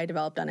 That's why I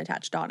developed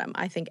Unattached Autumn.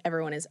 I think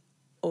everyone is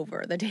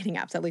over the dating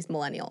apps, at least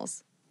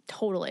millennials.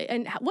 Totally.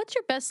 And what's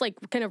your best like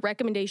kind of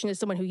recommendation as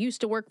someone who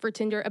used to work for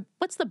Tinder?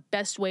 What's the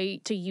best way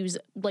to use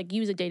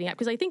a dating app?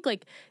 Because I think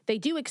like they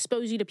do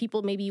expose you to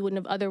people maybe you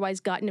wouldn't have otherwise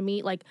gotten to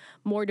meet, like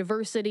more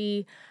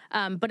diversity.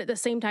 But at the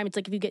same time, it's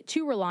like if you get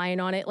too reliant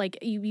on it, like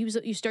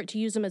you start to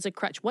use them as a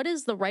crutch. What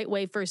is the right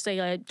way for, say,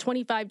 a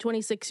 25,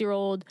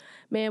 26-year-old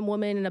man,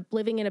 woman, and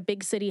living in a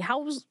big city?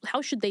 How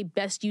should they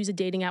best use a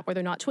dating app where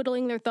they're not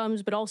twiddling their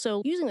thumbs, but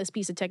also using this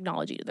piece of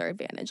technology to their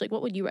advantage? Like,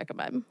 what would you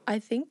recommend? I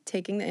think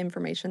taking the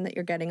information that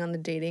you're getting on the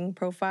dating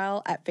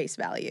profile at face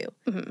value.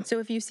 So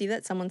if you see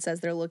that someone says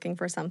they're looking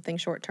for something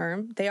short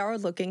term, they are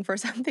looking for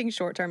something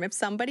short term. If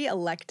somebody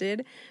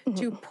elected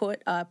to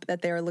put up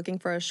that they're looking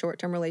for a short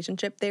term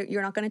relationship,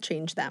 you're not going to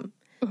change them.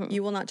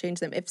 You will not change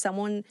them. If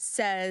someone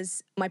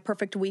says my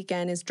perfect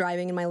weekend is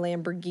driving in my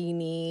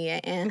Lamborghini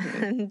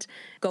and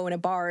going to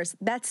bars,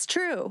 that's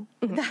true.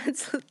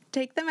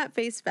 Take them at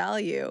face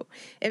value.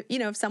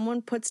 If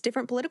someone puts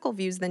different political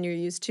views than you're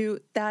used to,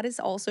 that is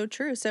also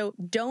true. So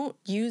don't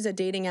use a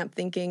dating app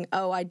thinking,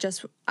 oh,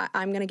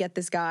 I'm going to get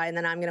this guy and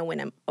then I'm going to win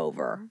him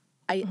over.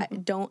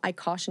 I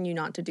caution you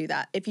not to do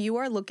that. If you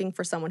are looking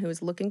for someone who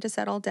is looking to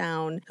settle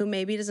down, who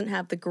maybe doesn't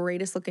have the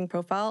greatest looking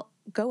profile,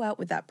 go out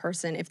with that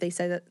person if they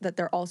say that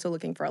they're also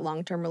looking for a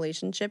long-term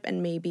relationship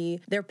and maybe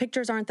their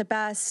pictures aren't the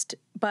best,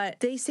 but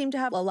they seem to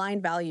have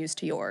aligned values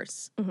to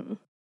yours.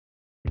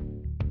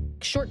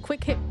 Short,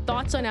 quick hit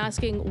thoughts on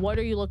asking, what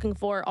are you looking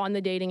for on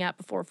the dating app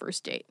before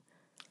first date?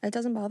 It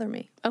doesn't bother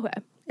me. Okay.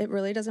 It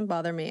really doesn't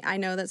bother me. I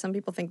know that some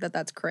people think that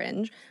that's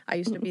cringe. I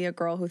used to be a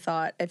girl who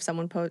thought if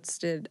someone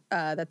posted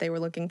that they were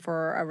looking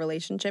for a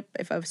relationship,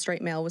 if a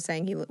straight male was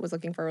saying he was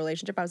looking for a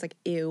relationship, I was like,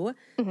 ew.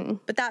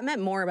 But that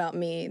meant more about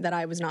me, that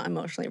I was not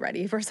emotionally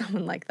ready for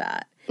someone like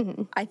that.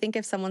 I think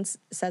if someone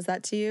says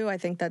that to you, I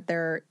think that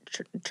they're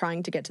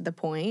trying to get to the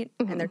point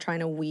and they're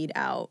trying to weed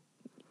out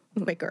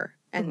quicker.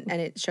 And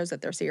it shows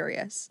that they're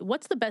serious.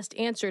 What's the best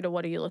answer to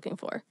what are you looking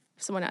for?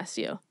 If someone asks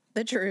you.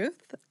 The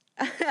truth.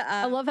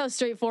 I love how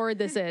straightforward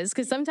this is,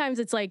 because sometimes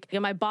it's like,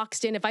 am I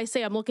boxed in? If I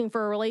say I'm looking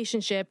for a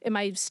relationship, am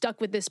I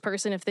stuck with this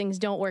person if things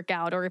don't work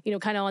out? Or,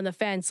 kind of on the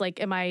fence, like,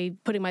 am I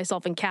putting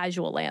myself in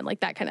casual land?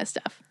 Like that kind of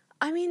stuff.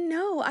 I mean,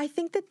 no, I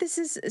think that this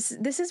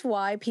is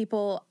why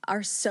people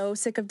are so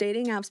sick of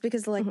dating apps,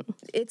 because like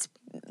it's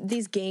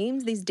these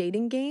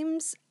dating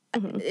games,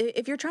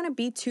 If you're trying to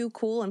be too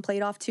cool and play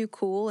it off too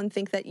cool and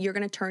think that you're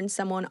going to turn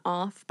someone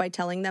off by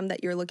telling them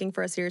that you're looking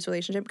for a serious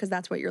relationship because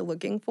that's what you're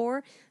looking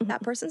for,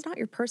 that person's not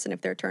your person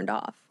if they're turned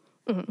off.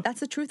 That's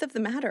the truth of the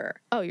matter.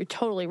 Oh, you're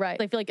totally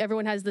right. I feel like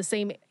everyone has the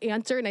same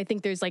answer. And I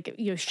think there's like,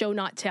 show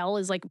not tell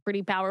is like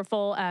pretty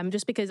powerful.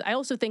 Just because I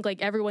also think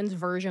like everyone's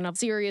version of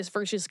serious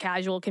versus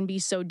casual can be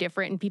so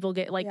different and people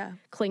get like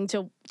cling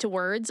to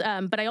words.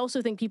 But I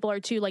also think people are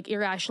too like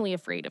irrationally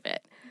afraid of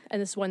it.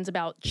 And this one's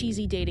about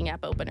cheesy dating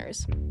app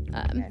openers.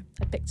 I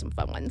picked some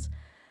fun ones.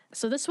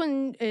 So this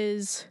one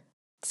is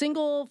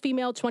single,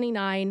 female,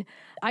 29.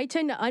 I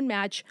tend to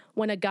unmatch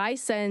when a guy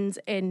sends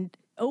an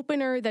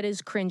opener that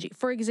is cringy.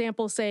 For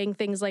example, saying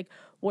things like,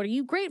 "What are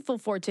you grateful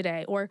for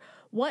today?" Or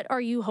 "What are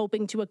you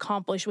hoping to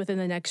accomplish within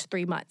the next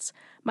 3 months?"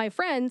 My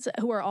friends,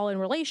 who are all in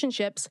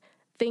relationships,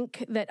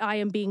 think that I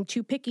am being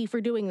too picky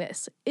for doing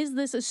this. Is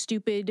this a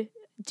stupid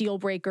deal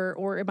breaker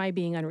or am I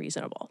being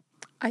unreasonable?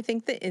 I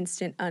think the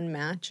instant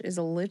unmatch is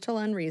a little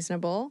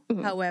unreasonable.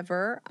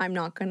 However, I'm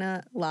not going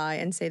to lie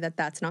and say that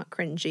that's not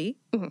cringy.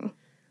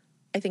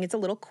 I think it's a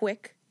little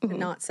quick to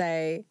not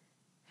say,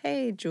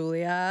 "Hey,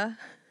 Julia,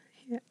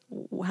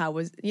 how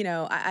was,"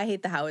 I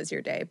hate the "how was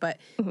your day," but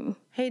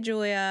 "Hey,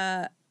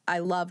 Julia, I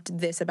loved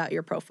this about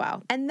your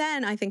profile." And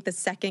then I think the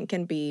second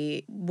can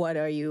be, what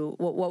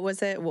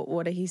was it?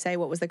 What did he say?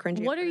 What was the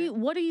cringy? What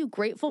are you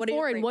grateful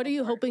for? And what are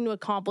you hoping to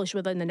accomplish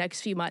within the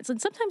next few months? And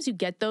sometimes you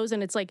get those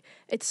and it's like,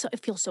 it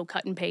feels so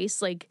cut and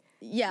paste. Like,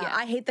 yeah,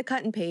 I hate the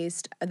cut and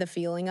paste, the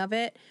feeling of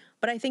it.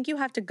 But I think you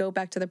have to go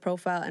back to the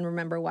profile and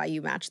remember why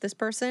you matched this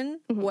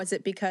person. Was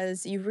it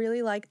because you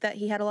really liked that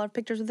he had a lot of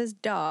pictures with his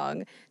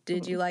dog?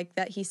 Did you like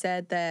that he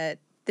said that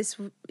this,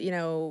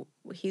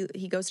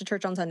 he goes to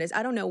church on Sundays?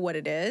 I don't know what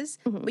it is,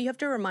 but you have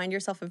to remind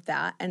yourself of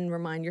that and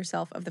remind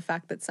yourself of the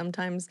fact that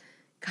sometimes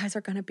guys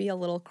are going to be a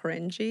little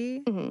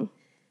cringy.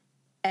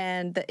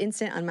 And the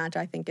instant unmatch,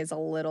 I think, is a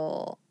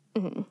little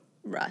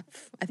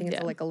rough. I think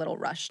it's like a little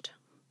rushed.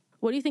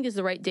 What do you think is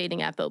the right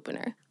dating app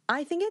opener?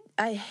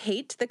 I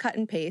hate the cut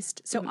and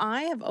paste. So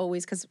I have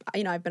always, because,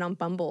 I've been on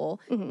Bumble,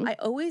 I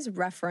always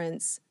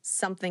reference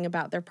something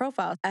about their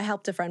profile. I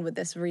helped a friend with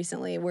this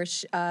recently where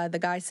the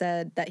guy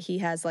said that he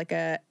has like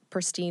a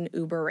pristine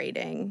Uber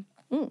rating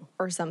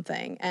or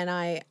something. And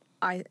I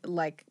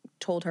like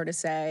told her to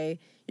say,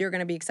 "You're going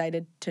to be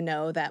excited to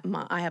know that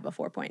I have a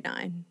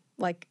 4.9.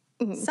 Like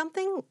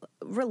something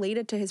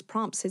related to his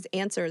prompts, his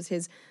answers,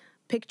 his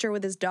picture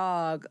with his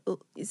dog.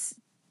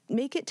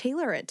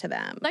 Tailor it to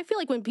them. I feel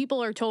like when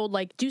people are told,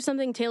 like, do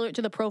something, tailor it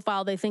to the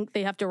profile, they think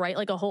they have to write,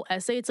 like, a whole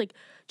essay. It's like,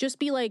 just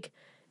be like,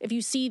 if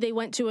you see they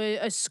went to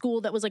a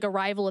school that was, like, a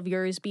rival of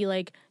yours, be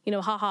like,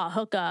 haha,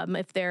 hook 'em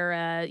if they're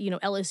a,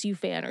 LSU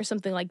fan or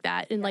something like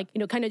that. And, like,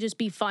 kind of just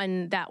be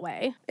fun that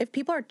way. If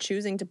people are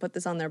choosing to put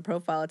this on their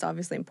profile, it's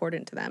obviously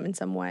important to them in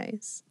some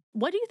ways.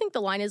 What do you think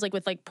the line is, like,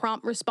 with, like,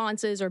 prompt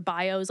responses or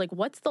bios? Like,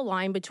 what's the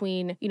line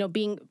between,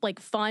 being,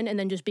 like, fun and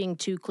then just being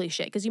too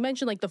cliche? Because you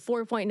mentioned, like, the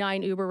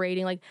 4.9 Uber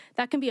rating. Like,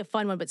 that can be a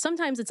fun one. But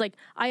sometimes it's like,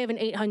 I have an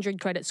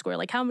 800 credit score.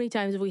 Like, how many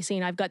times have we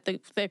seen I've got the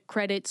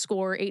credit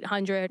score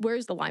 800?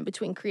 Where's the line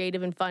between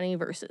creative and funny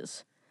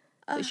versus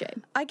cliche?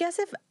 I guess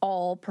if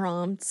all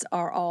prompts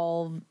are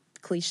all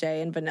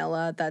cliche and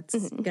vanilla,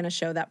 that's going to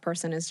show that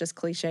person is just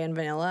cliche and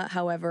vanilla.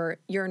 However,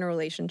 you're in a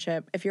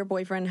relationship. If your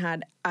boyfriend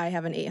had, I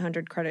have an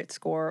 800 credit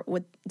score,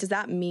 does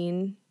that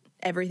mean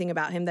everything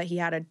about him that he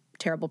had a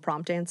terrible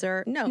prompt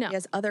answer? No. He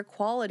has other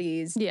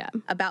qualities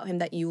about him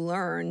that you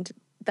learned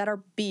that are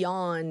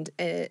beyond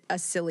a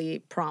silly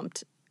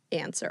prompt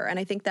answer. And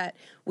I think that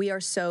we are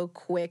so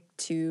quick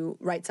to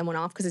write someone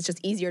off because it's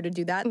just easier to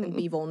do that than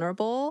be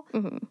vulnerable.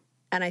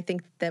 And I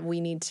think that we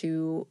need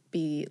to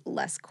be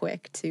less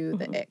quick to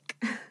the ick.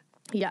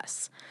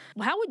 Yes.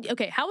 How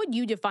would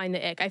you define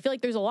the ick? I feel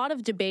like there's a lot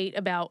of debate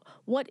about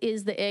what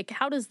is the ick,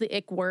 how does the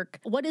ick work,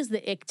 what is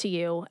the ick to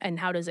you, and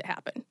how does it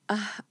happen?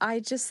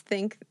 I just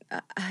think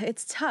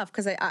it's tough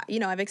because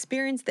I've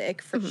experienced the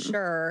ick for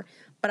sure,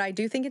 but I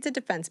do think it's a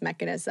defense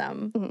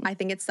mechanism. I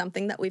think it's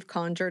something that we've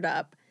conjured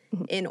up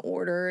in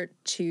order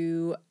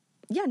to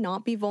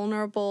not be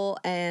vulnerable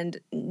and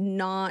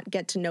not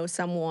get to know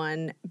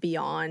someone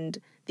beyond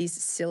these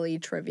silly,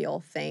 trivial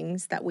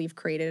things that we've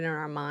created in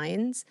our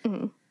minds.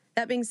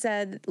 That being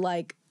said,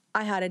 like,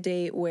 I had a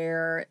date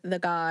where the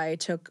guy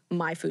took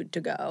my food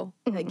to go.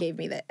 That gave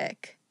me the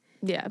ick.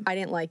 Yeah. I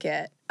didn't like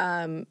it.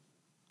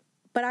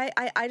 But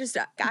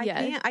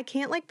I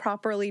can't like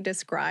properly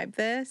describe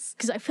this.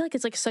 Because I feel like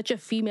it's like such a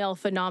female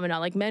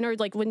phenomenon. Like men are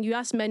like, when you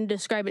ask men to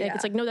describe it,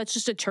 it's like, no, that's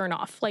just a turn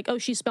off. Like, oh,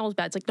 she smells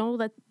bad. It's like,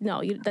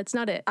 no, that's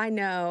not it. I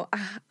know.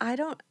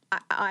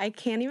 I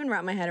can't even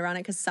wrap my head around it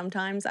because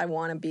sometimes I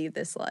want to be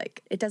this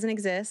like, it doesn't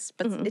exist,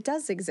 but it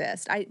does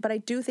exist. But I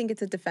do think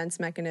it's a defense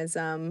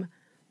mechanism.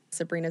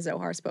 Sabrina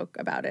Zohar spoke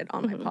about it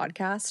on my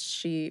podcast.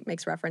 She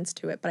makes reference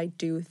to it, but I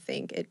do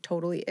think it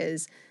totally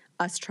is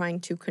us trying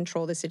to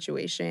control the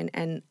situation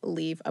and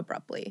leave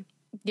abruptly.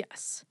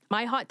 Yes.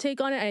 My hot take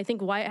on it, and I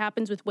think why it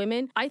happens with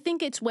women, I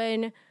think it's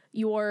when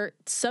your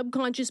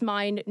subconscious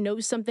mind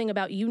knows something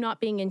about you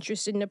not being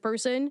interested in a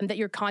person that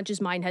your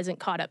conscious mind hasn't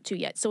caught up to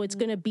yet. So it's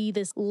going to be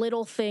this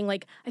little thing.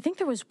 Like, I think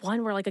there was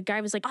one where like a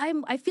guy was like,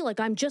 I feel like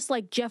I'm just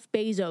like Jeff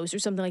Bezos or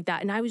something like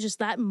that. And I was just,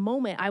 that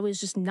moment, I was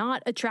just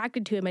not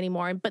attracted to him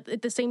anymore. But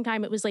at the same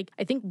time, it was like,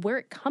 I think where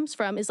it comes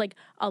from is like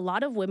a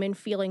lot of women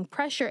feeling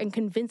pressure and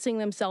convincing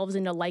themselves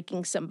into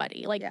liking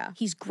somebody. Like,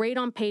 he's great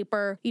on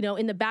paper, you know,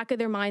 in the back of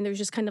their mind, there's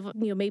just kind of,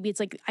 you know, maybe it's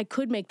like, I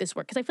could make this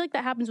work. Cause I feel like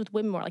that happens with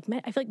women more. Like,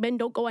 men, I feel like men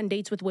don't go on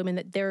dates with women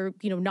that they're,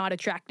 you know, not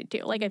attracted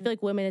to. Like, I feel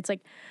like women, it's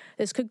like,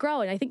 this could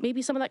grow. And I think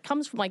maybe some of that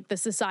comes from like the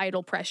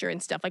societal pressure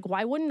and stuff. Like,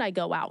 why wouldn't I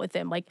go out with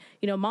him? Like,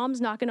 you know,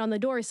 mom's knocking on the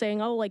door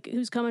saying, oh, like,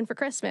 who's coming for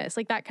Christmas?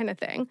 Like that kind of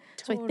thing.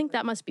 Totally. So I think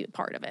that must be a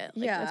part of it.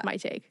 Like, that's my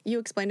take. You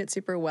explained it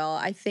super well.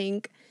 I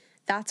think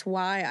that's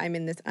why I'm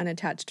in this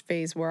unattached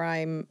phase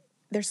where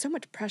there's so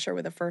much pressure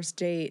with a first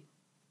date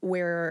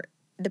where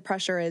the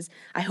pressure is,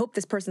 I hope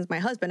this person's my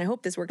husband. I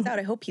hope this works out.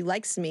 I hope he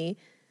likes me.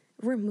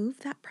 Remove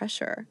that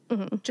pressure.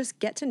 Just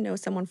get to know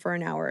someone for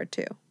an hour or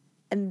two.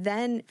 And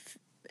then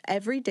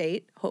every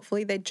date,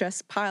 hopefully they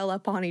just pile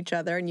up on each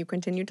other and you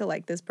continue to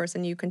like this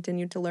person, you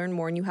continue to learn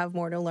more and you have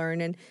more to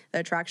learn and the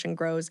attraction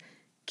grows.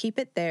 Keep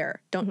it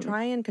there. Don't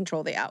try and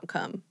control the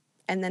outcome.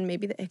 And then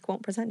maybe the ick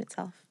won't present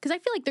itself. Because I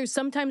feel like there's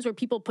sometimes where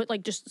people put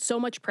like just so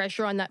much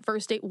pressure on that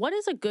first date. What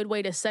is a good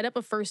way to set up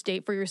a first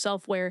date for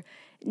yourself where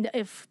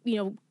if, you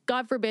know,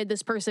 God forbid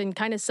this person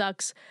kind of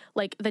sucks,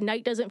 like the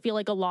night doesn't feel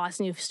like a loss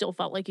and you've still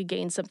felt like you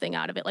gained something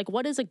out of it? Like,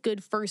 what is a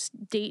good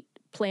first date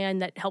plan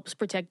that helps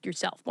protect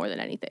yourself more than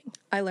anything?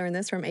 I learned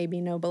this from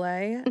A.B. Nobile,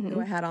 who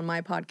I had on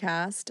my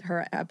podcast.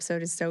 Her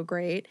episode is so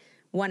great.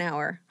 1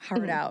 hour,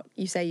 hard out.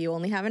 You say you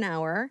only have an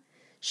hour.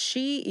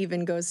 She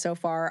even goes so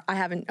far, I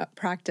haven't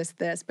practiced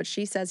this, but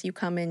she says you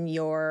come in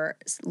your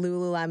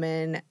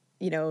Lululemon,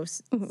 you know,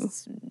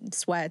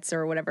 sweats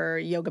or whatever,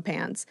 yoga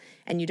pants,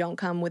 and you don't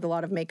come with a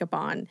lot of makeup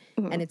on,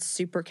 and it's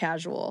super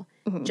casual,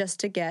 just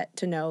to get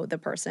to know the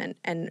person.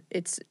 And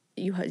it's,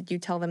 you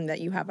tell them that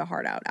you have a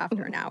heart out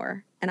after an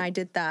hour. And I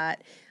did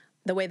that.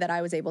 The way that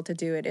I was able to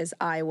do it is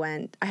I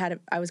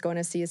was going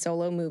to see a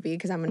solo movie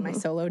because I'm in my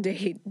solo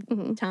date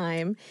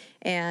time.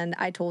 And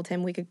I told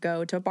him we could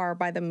go to a bar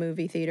by the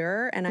movie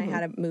theater. And I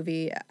had a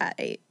movie at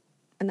 8.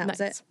 And that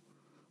was it.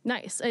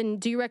 Nice. And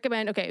do you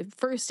recommend, okay,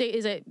 first date,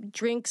 is it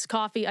drinks,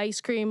 coffee, ice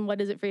cream? What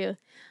is it for you?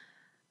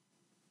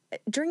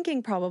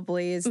 Drinking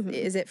probably is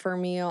it for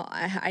me.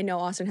 I know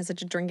Austin has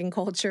such a drinking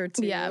culture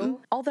too. Yeah.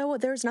 Although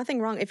there's nothing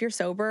wrong if you're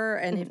sober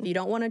and if you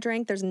don't want to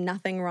drink, there's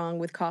nothing wrong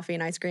with coffee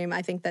and ice cream.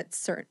 I think that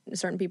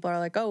certain people are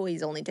like, oh,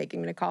 he's only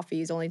taking me to coffee.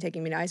 He's only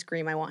taking me to ice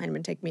cream. I want him to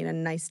take me to a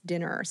nice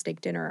dinner or steak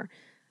dinner.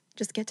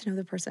 Just get to know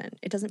the person.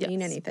 It doesn't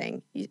mean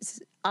anything.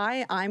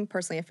 I'm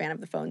personally a fan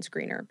of the phone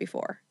screener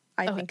before.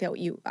 I think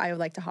I would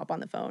like to hop on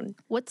the phone.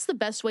 What's the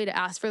best way to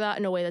ask for that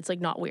in a way that's like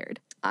not weird?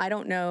 I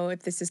don't know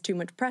if this is too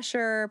much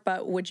pressure,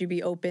 but would you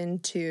be open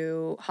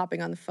to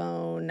hopping on the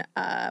phone?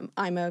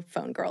 I'm a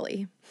phone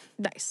girly.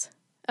 Nice.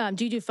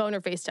 Do you do phone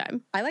or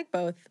FaceTime? I like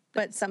both,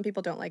 but some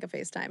people don't like a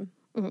FaceTime.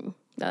 No,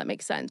 that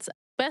makes sense.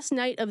 Best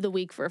night of the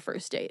week for a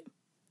first date?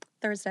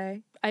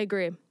 Thursday. I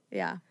agree.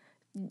 Yeah.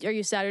 Are you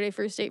a Saturday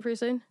first date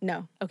person?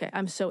 No. Okay,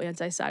 I'm so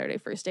anti-Saturday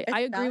first date. It's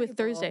I agree valuable. with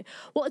Thursday.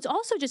 Well, it's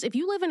also just if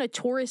you live in a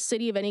tourist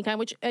city of any kind,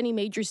 which any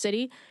major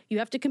city, you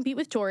have to compete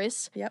with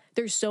tourists. Yep.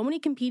 There's so many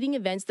competing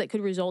events that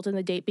could result in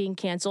the date being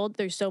canceled.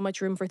 There's so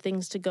much room for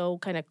things to go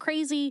kind of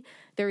crazy.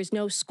 There is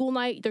no school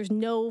night. There's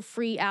no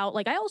free out.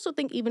 Like, I also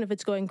think even if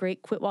it's going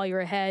great, quit while you're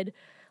ahead.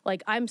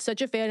 Like, I'm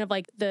such a fan of,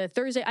 like, the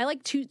Thursday. I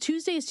like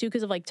Tuesdays, too,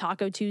 because of, like,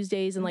 Taco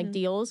Tuesdays and, like,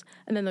 deals.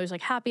 And then there's,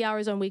 like, happy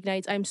hours on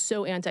weeknights. I'm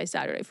so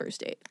anti-Saturday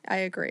first date. I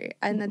agree.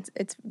 And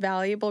it's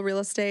valuable real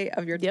estate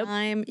of your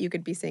time. You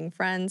could be seeing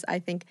friends. I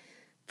think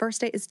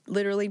first date is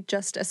literally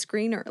just a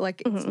screener.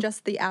 Like, it's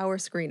just the hour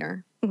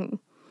screener.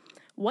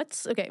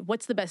 What's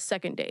the best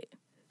second date?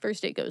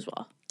 First date goes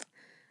well.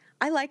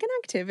 I like an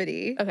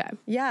activity. Okay.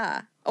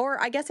 Yeah.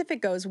 Or I guess if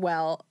it goes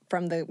well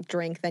from the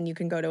drink, then you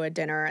can go to a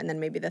dinner and then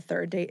maybe the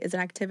third date is an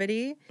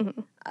activity.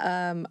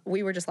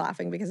 We were just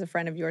laughing because a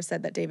friend of yours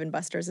said that Dave and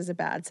Buster's is a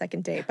bad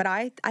second date. But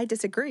I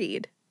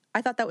disagreed.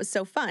 I thought that was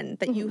so fun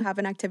that you have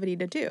an activity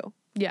to do.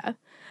 Yeah.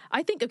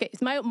 I think, okay,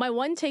 my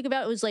one take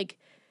about it was like,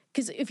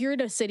 because if you're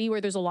in a city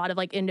where there's a lot of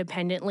like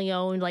independently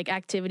owned like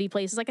activity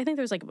places, like I think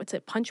there's like, what's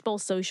it, Punch Bowl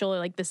Social or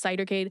like the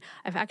Cidercade.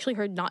 I've actually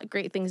heard not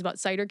great things about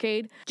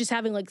Cidercade. Just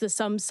having like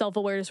some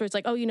self-awareness where it's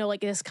like, oh, you know,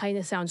 like this kind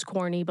of sounds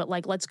corny, but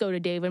like let's go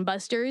to Dave and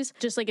Buster's.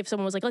 Just like if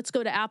someone was like, let's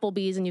go to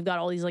Applebee's and you've got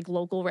all these like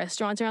local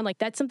restaurants around, like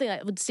that's something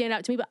that would stand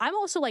out to me. But I'm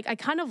also like, I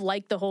kind of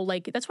like the whole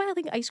like, that's why I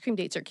think ice cream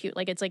dates are cute.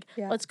 Like it's like,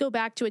 let's go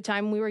back to a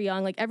time when we were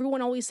young. Like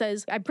everyone always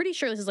says, I'm pretty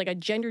sure this is like a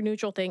gender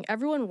neutral thing.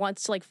 Everyone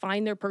wants to like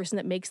find their person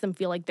that makes them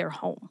feel like they're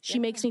home. She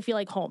makes me feel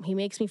like home. He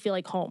makes me feel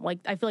like home. Like,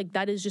 I feel like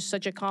that is just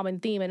such a common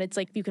theme. And it's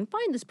like, if you can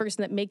find this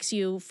person that makes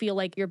you feel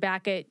like you're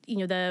back at, you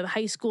know, the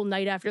high school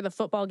night after the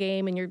football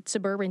game in your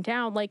suburban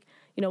town, like,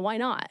 you know, why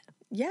not?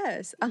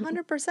 Yes,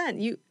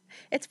 100%.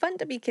 It's fun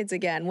to be kids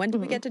again. When do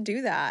we get to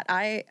do that?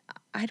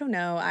 I don't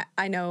know.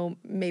 I know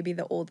maybe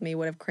the old me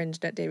would have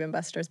cringed at Dave &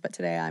 Buster's, but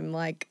today I'm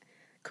like,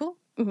 cool,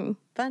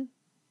 fun.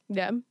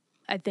 Yeah.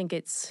 I think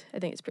it's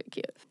pretty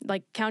cute.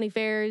 Like county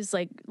fairs,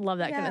 like love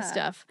that kind of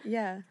stuff.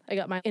 Yeah. I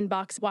got my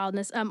inbox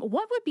wildness.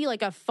 What would be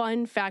like a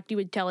fun fact you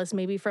would tell us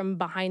maybe from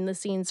behind the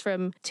scenes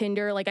from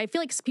Tinder? Like I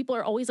feel like people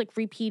are always like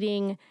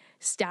repeating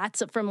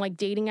stats from like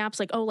dating apps.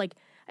 Like, oh, like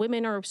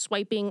women are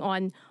swiping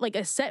on like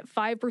a set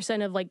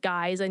 5% of like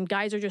guys, and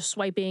guys are just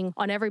swiping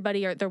on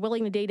everybody, or they're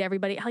willing to date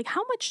everybody. Like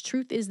how much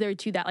truth is there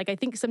to that? Like I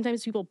think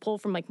sometimes people pull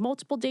from like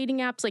multiple dating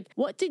apps. Like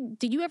what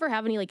did you ever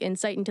have any like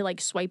insight into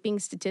like swiping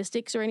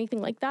statistics or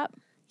anything like that?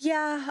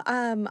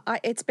 Yeah,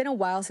 it's been a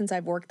while since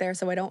I've worked there,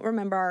 so I don't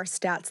remember our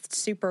stats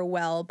super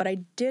well, but I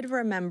did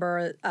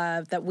remember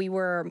that we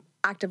were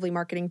actively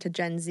marketing to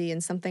Gen Z,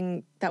 and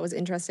something that was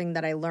interesting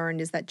that I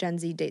learned is that Gen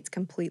Z dates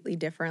completely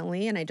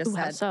differently, and I just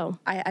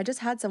I just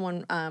had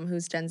someone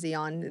who's Gen Z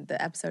on.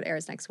 The episode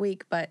airs next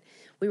week, but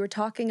we were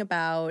talking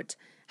about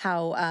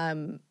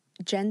how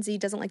Gen Z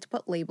doesn't like to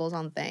put labels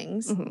on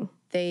things.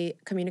 They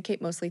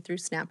communicate mostly through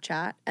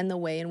Snapchat, and the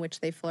way in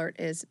which they flirt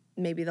is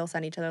maybe they'll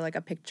send each other like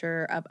a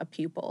picture of a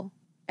pupil.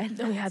 And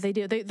oh yeah, they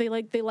do. They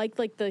like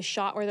the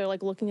shot where they're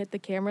like looking at the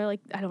camera. Like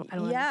I don't.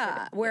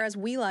 Yeah. Whereas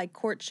we like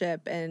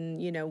courtship, and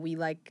we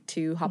like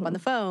to hop on the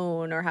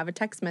phone or have a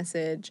text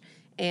message,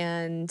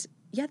 and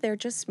yeah, they're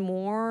just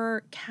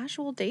more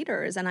casual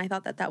daters. And I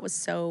thought that was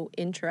so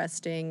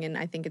interesting. And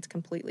I think it's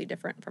completely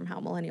different from how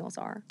millennials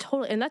are.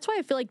 Totally. And that's why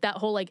I feel like that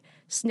whole like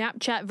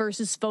Snapchat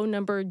versus phone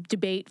number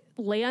debate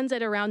lands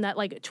at around that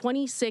like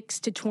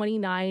 26 to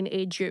 29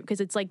 age group. Because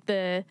it's like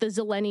the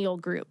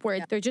zillennial group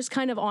where they're just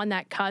kind of on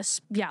that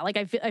cusp. Yeah. Like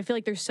I feel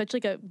like there's such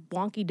like a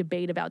wonky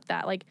debate about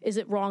that. Like, is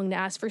it wrong to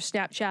ask for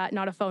Snapchat,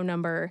 not a phone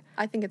number?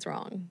 I think it's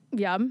wrong.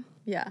 Yeah.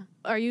 Yeah.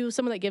 Are you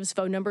someone that gives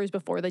phone numbers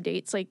before the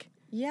dates? Like,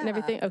 and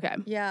everything? Okay.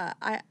 Yeah.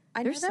 I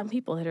There's some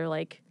people that are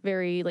like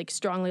very like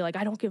strongly like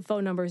I don't give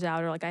phone numbers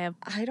out, or like I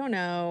don't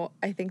know.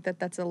 I think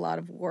that's a lot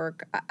of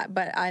work,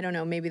 but I don't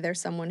know. Maybe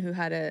there's someone who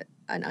had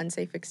an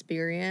unsafe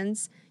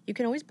experience. You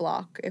can always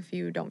block if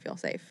you don't feel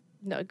safe.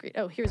 No, agreed.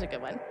 Oh, here's a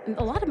good one.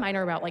 A lot of mine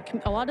are about like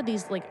a lot of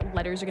these like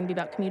letters are going to be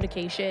about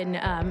communication,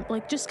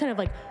 like just kind of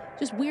like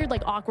just weird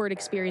like awkward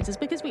experiences,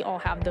 because we all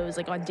have those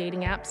like on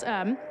dating apps.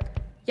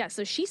 Yeah,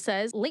 so she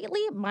says, lately,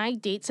 my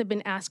dates have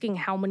been asking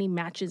how many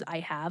matches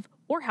I have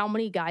or how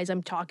many guys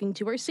I'm talking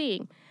to or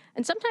seeing.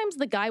 And sometimes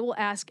the guy will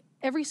ask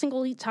every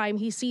single time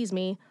he sees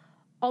me,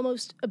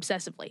 almost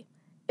obsessively.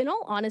 In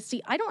all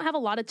honesty, I don't have a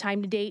lot of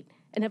time to date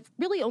and have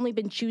really only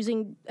been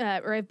choosing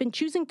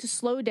to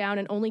slow down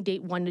and only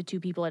date 1 to 2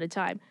 people at a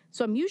time.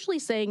 So I'm usually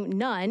saying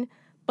none,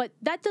 but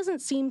that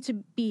doesn't seem to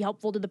be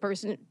helpful to the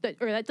person,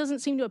 or that doesn't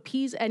seem to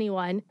appease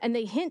anyone. And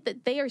they hint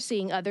that they are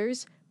seeing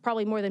others,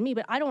 probably more than me,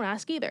 but I don't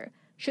ask either.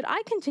 Should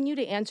I continue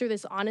to answer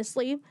this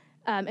honestly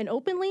and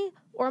openly,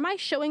 or am I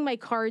showing my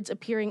cards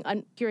appearing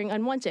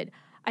unwanted?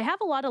 I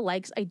have a lot of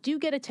likes. I do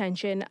get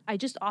attention. I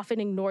just often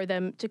ignore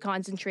them to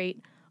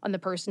concentrate on the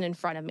person in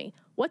front of me.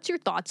 What's your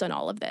thoughts on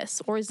all of this?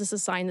 Or is this a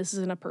sign this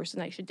isn't a person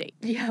I should date?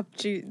 Yeah,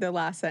 the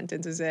last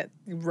sentence is it.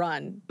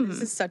 Run.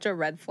 This is such a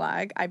red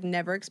flag. I've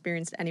never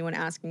experienced anyone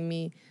asking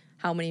me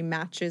how many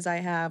matches I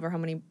have or how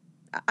many.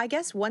 I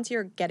guess once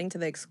you're getting to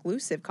the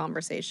exclusive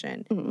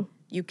conversation,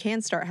 you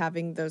can start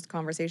having those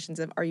conversations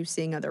of, are you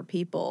seeing other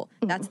people?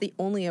 That's the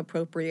only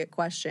appropriate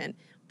question.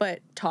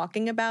 But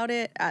talking about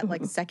it at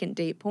like second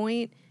date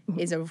point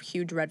is a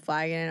huge red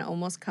flag, and it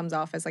almost comes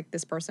off as like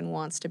this person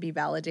wants to be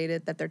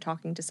validated that they're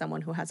talking to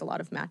someone who has a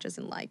lot of matches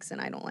and likes, and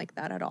I don't like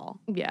that at all.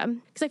 Yeah,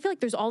 because I feel like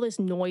there's all this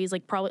noise,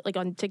 like probably like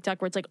on TikTok,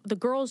 where it's like the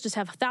girls just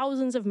have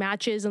thousands of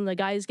matches and the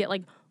guys get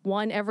like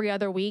one every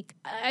other week.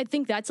 I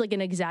think that's like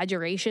an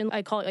exaggeration.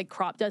 I call it like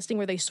crop dusting,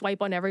 where they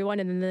swipe on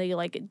everyone and then they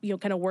like,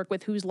 kind of work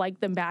with who's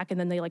liked them back, and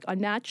then they like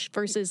unmatch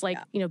versus like,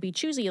 be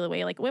choosy the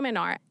way like women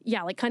are.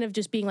 Yeah, like kind of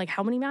just being like,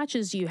 how many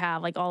matches do you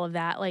have? Like all of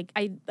that. Like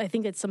I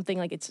think it's something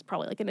like it's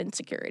probably like an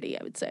insecurity,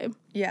 I would say.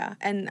 Yeah,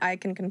 and I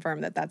can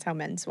confirm that that's how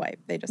men swipe.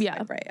 They just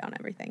swipe right on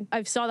everything.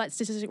 I've saw that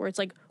statistic where it's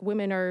like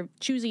women are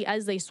choosy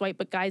as they swipe,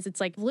 but guys,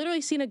 it's like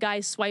literally seen a guy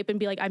swipe and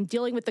be like, I'm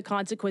dealing with the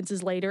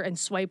consequences later, and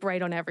swipe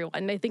right on everyone.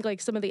 And I think like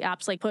some of the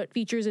apps like put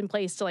features in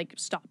place to like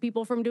stop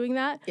people from doing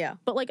that. Yeah.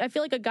 But like I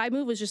feel like a guy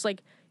move was just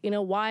like,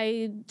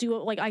 why do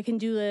like I can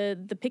do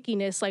the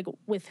pickiness like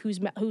with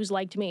who's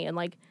liked me, and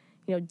like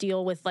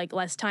deal with like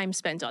less time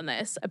spent on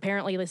this.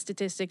 Apparently the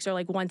statistics are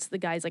like once the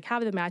guys like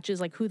have the matches,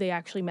 like who they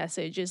actually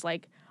message is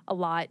like a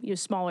lot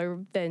smaller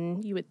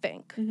than you would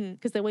think,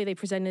 because the way they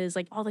present it is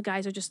like all the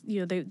guys are just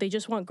they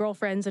just want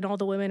girlfriends and all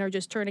the women are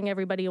just turning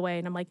everybody away,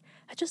 and I'm like,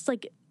 I just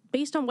like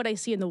based on what I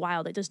see in the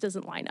wild, it just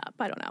doesn't line up.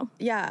 I don't know.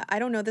 Yeah, I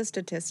don't know the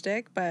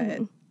statistic, but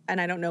and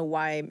I don't know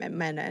why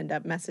men end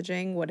up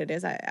messaging what it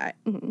is.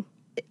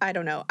 I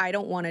don't know. I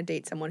don't want to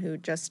date someone who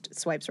just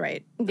swipes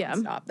right.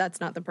 Stop. That's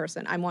not the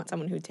person. I want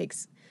someone who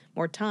takes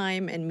more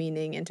time and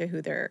meaning into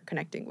who they're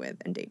connecting with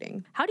and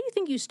dating. How do you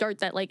think you start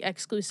that like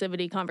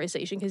exclusivity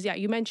conversation? Because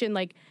you mentioned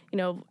like,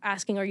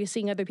 asking, are you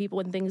seeing other people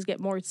when things get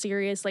more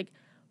serious? Like,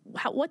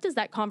 what does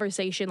that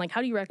conversation, like,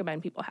 how do you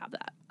recommend people have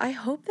that? I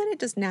hope that it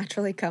just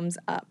naturally comes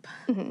up,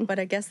 but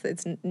I guess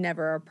it's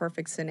never a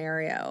perfect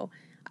scenario.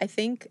 I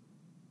think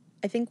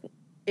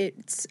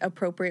it's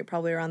appropriate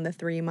probably around the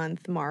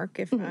 3-month mark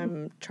if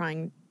I'm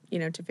trying,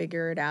 to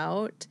figure it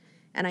out.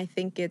 And I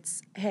think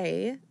it's,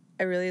 hey,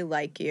 I really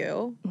like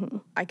you.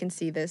 I can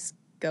see this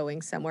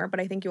going somewhere, but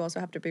I think you also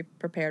have to be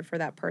prepared for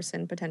that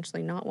person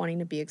potentially not wanting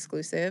to be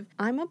exclusive.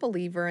 I'm a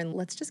believer in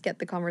let's just get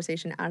the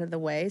conversation out of the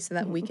way so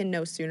that we can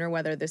know sooner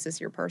whether this is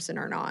your person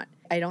or not.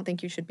 I don't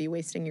think you should be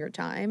wasting your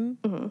time.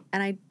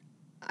 And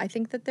I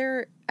think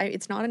that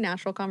it's not a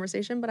natural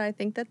conversation, but I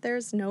think that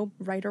there's no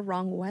right or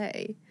wrong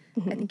way.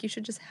 I think you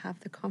should just have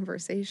the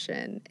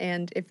conversation.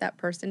 And if that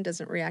person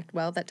doesn't react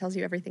well, that tells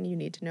you everything you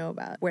need to know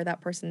about where that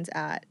person's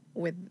at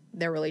with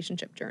their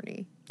relationship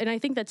journey. And I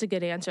think that's a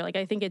good answer. Like,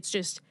 I think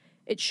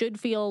it should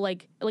feel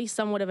like at least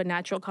somewhat of a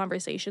natural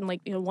conversation, like,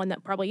 one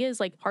that probably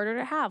is like harder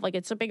to have. Like,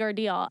 it's a big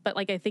ordeal. But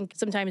like, I think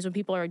sometimes when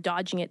people are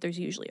dodging it, there's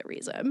usually a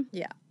reason.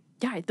 Yeah.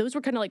 Yeah, those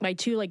were kind of like my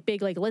two like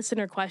big like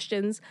listener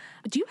questions.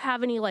 Do you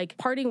have any like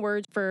parting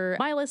words for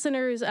my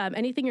listeners?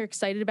 Anything you're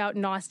excited about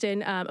in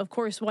Austin? Of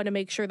course, want to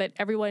make sure that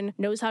everyone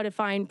knows how to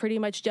find Pretty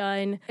Much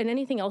Done, and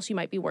anything else you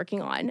might be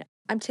working on.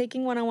 I'm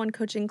taking one-on-one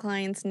coaching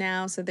clients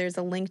now, so there's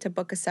a link to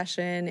book a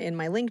session in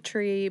my link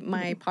tree.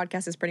 My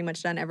podcast is Pretty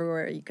Much Done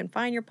everywhere you can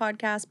find your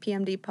podcast,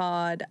 PMD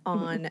Pod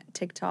on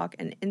TikTok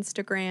and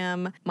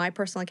Instagram. My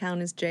personal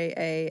account is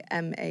JAMAZUR.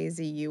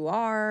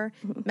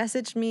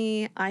 Message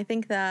me. I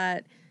think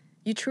that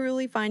you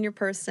truly find your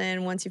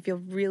person once you feel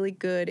really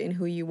good in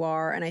who you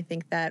are, and I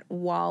think that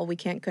while we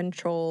can't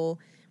control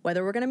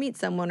whether we're going to meet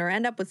someone or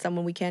end up with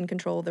someone, we can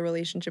control the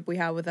relationship we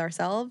have with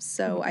ourselves.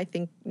 So I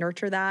think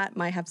nurture that.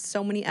 I have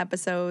so many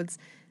episodes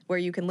where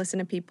you can listen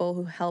to people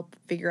who help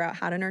figure out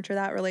how to nurture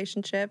that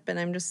relationship. And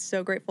I'm just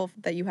so grateful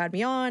that you had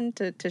me on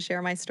to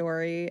share my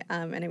story.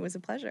 And it was a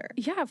pleasure.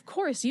 Yeah, of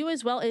course. You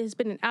as well. It has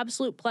been an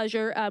absolute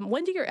pleasure.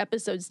 When do your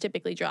episodes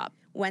typically drop?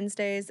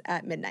 Wednesdays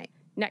at midnight.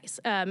 Nice.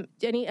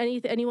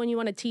 Anyone you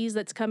want to tease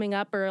that's coming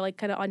up or like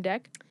kind of on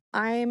deck?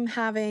 I'm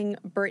having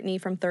Brittany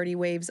from 30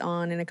 Waves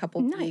on in a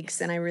couple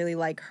weeks, and I really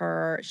like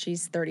her.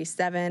 She's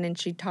 37, and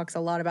she talks a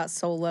lot about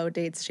solo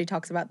dates. She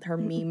talks about her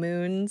me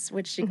moons,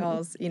 which she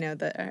calls,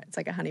 it's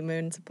like a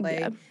honeymoon to play.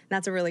 Yeah. And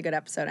that's a really good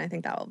episode. I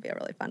think that will be a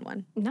really fun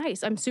one.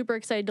 Nice. I'm super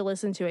excited to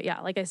listen to it.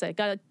 Yeah, like I said,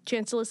 got a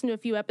chance to listen to a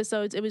few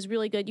episodes. It was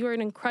really good. You are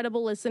an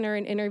incredible listener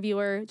and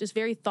interviewer, just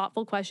very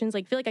thoughtful questions.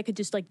 Like, I feel like I could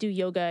just like do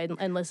yoga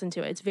and listen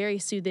to it. It's very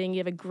soothing. You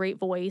have a great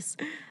voice.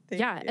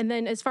 Thank you. And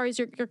then as far as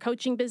your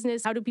coaching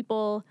business, how do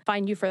people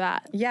find you for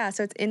that? Yeah,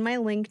 so it's in my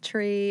link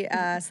tree /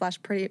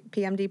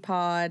 PMD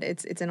Pod.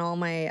 It's in all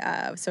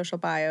my social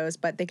bios,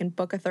 but they can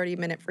book a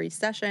 30-minute free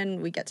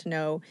session. We get to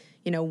know,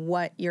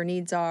 what your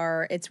needs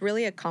are. It's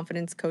really a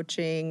confidence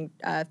coaching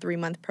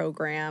 3-month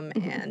program,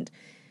 and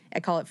I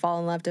call it Fall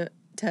in Love to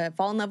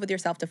fall in love with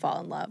yourself to fall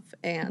in love.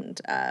 And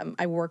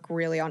I work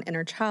really on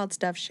inner child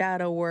stuff,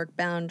 shadow work,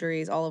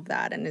 boundaries, all of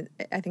that, and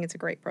I think it's a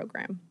great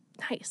program.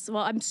 Nice.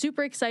 Well, I'm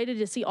super excited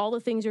to see all the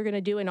things you're going to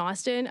do in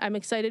Austin. I'm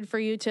excited for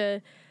you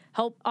to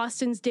help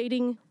Austin's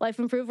dating life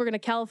improve. We're going to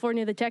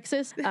California to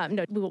Texas.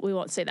 No, we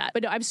won't say that.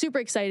 But no, I'm super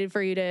excited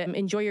for you to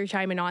enjoy your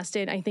time in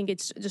Austin. I think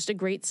it's just a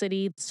great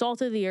city,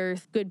 salt of the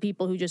earth, good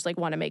people who just like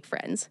want to make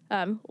friends.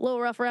 A little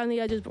rough around the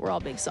edges, but we're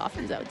all big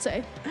softens, I would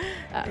say.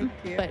 Thank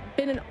you. But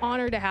been an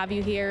honor to have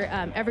you here.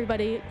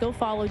 Everybody, go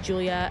follow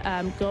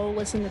Julia. Go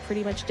listen to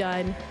Pretty Much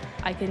Done.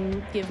 I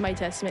can give my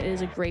testament. It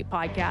is a great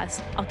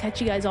podcast. I'll catch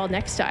you guys all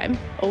next time.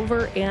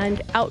 Over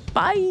and out.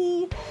 Bye.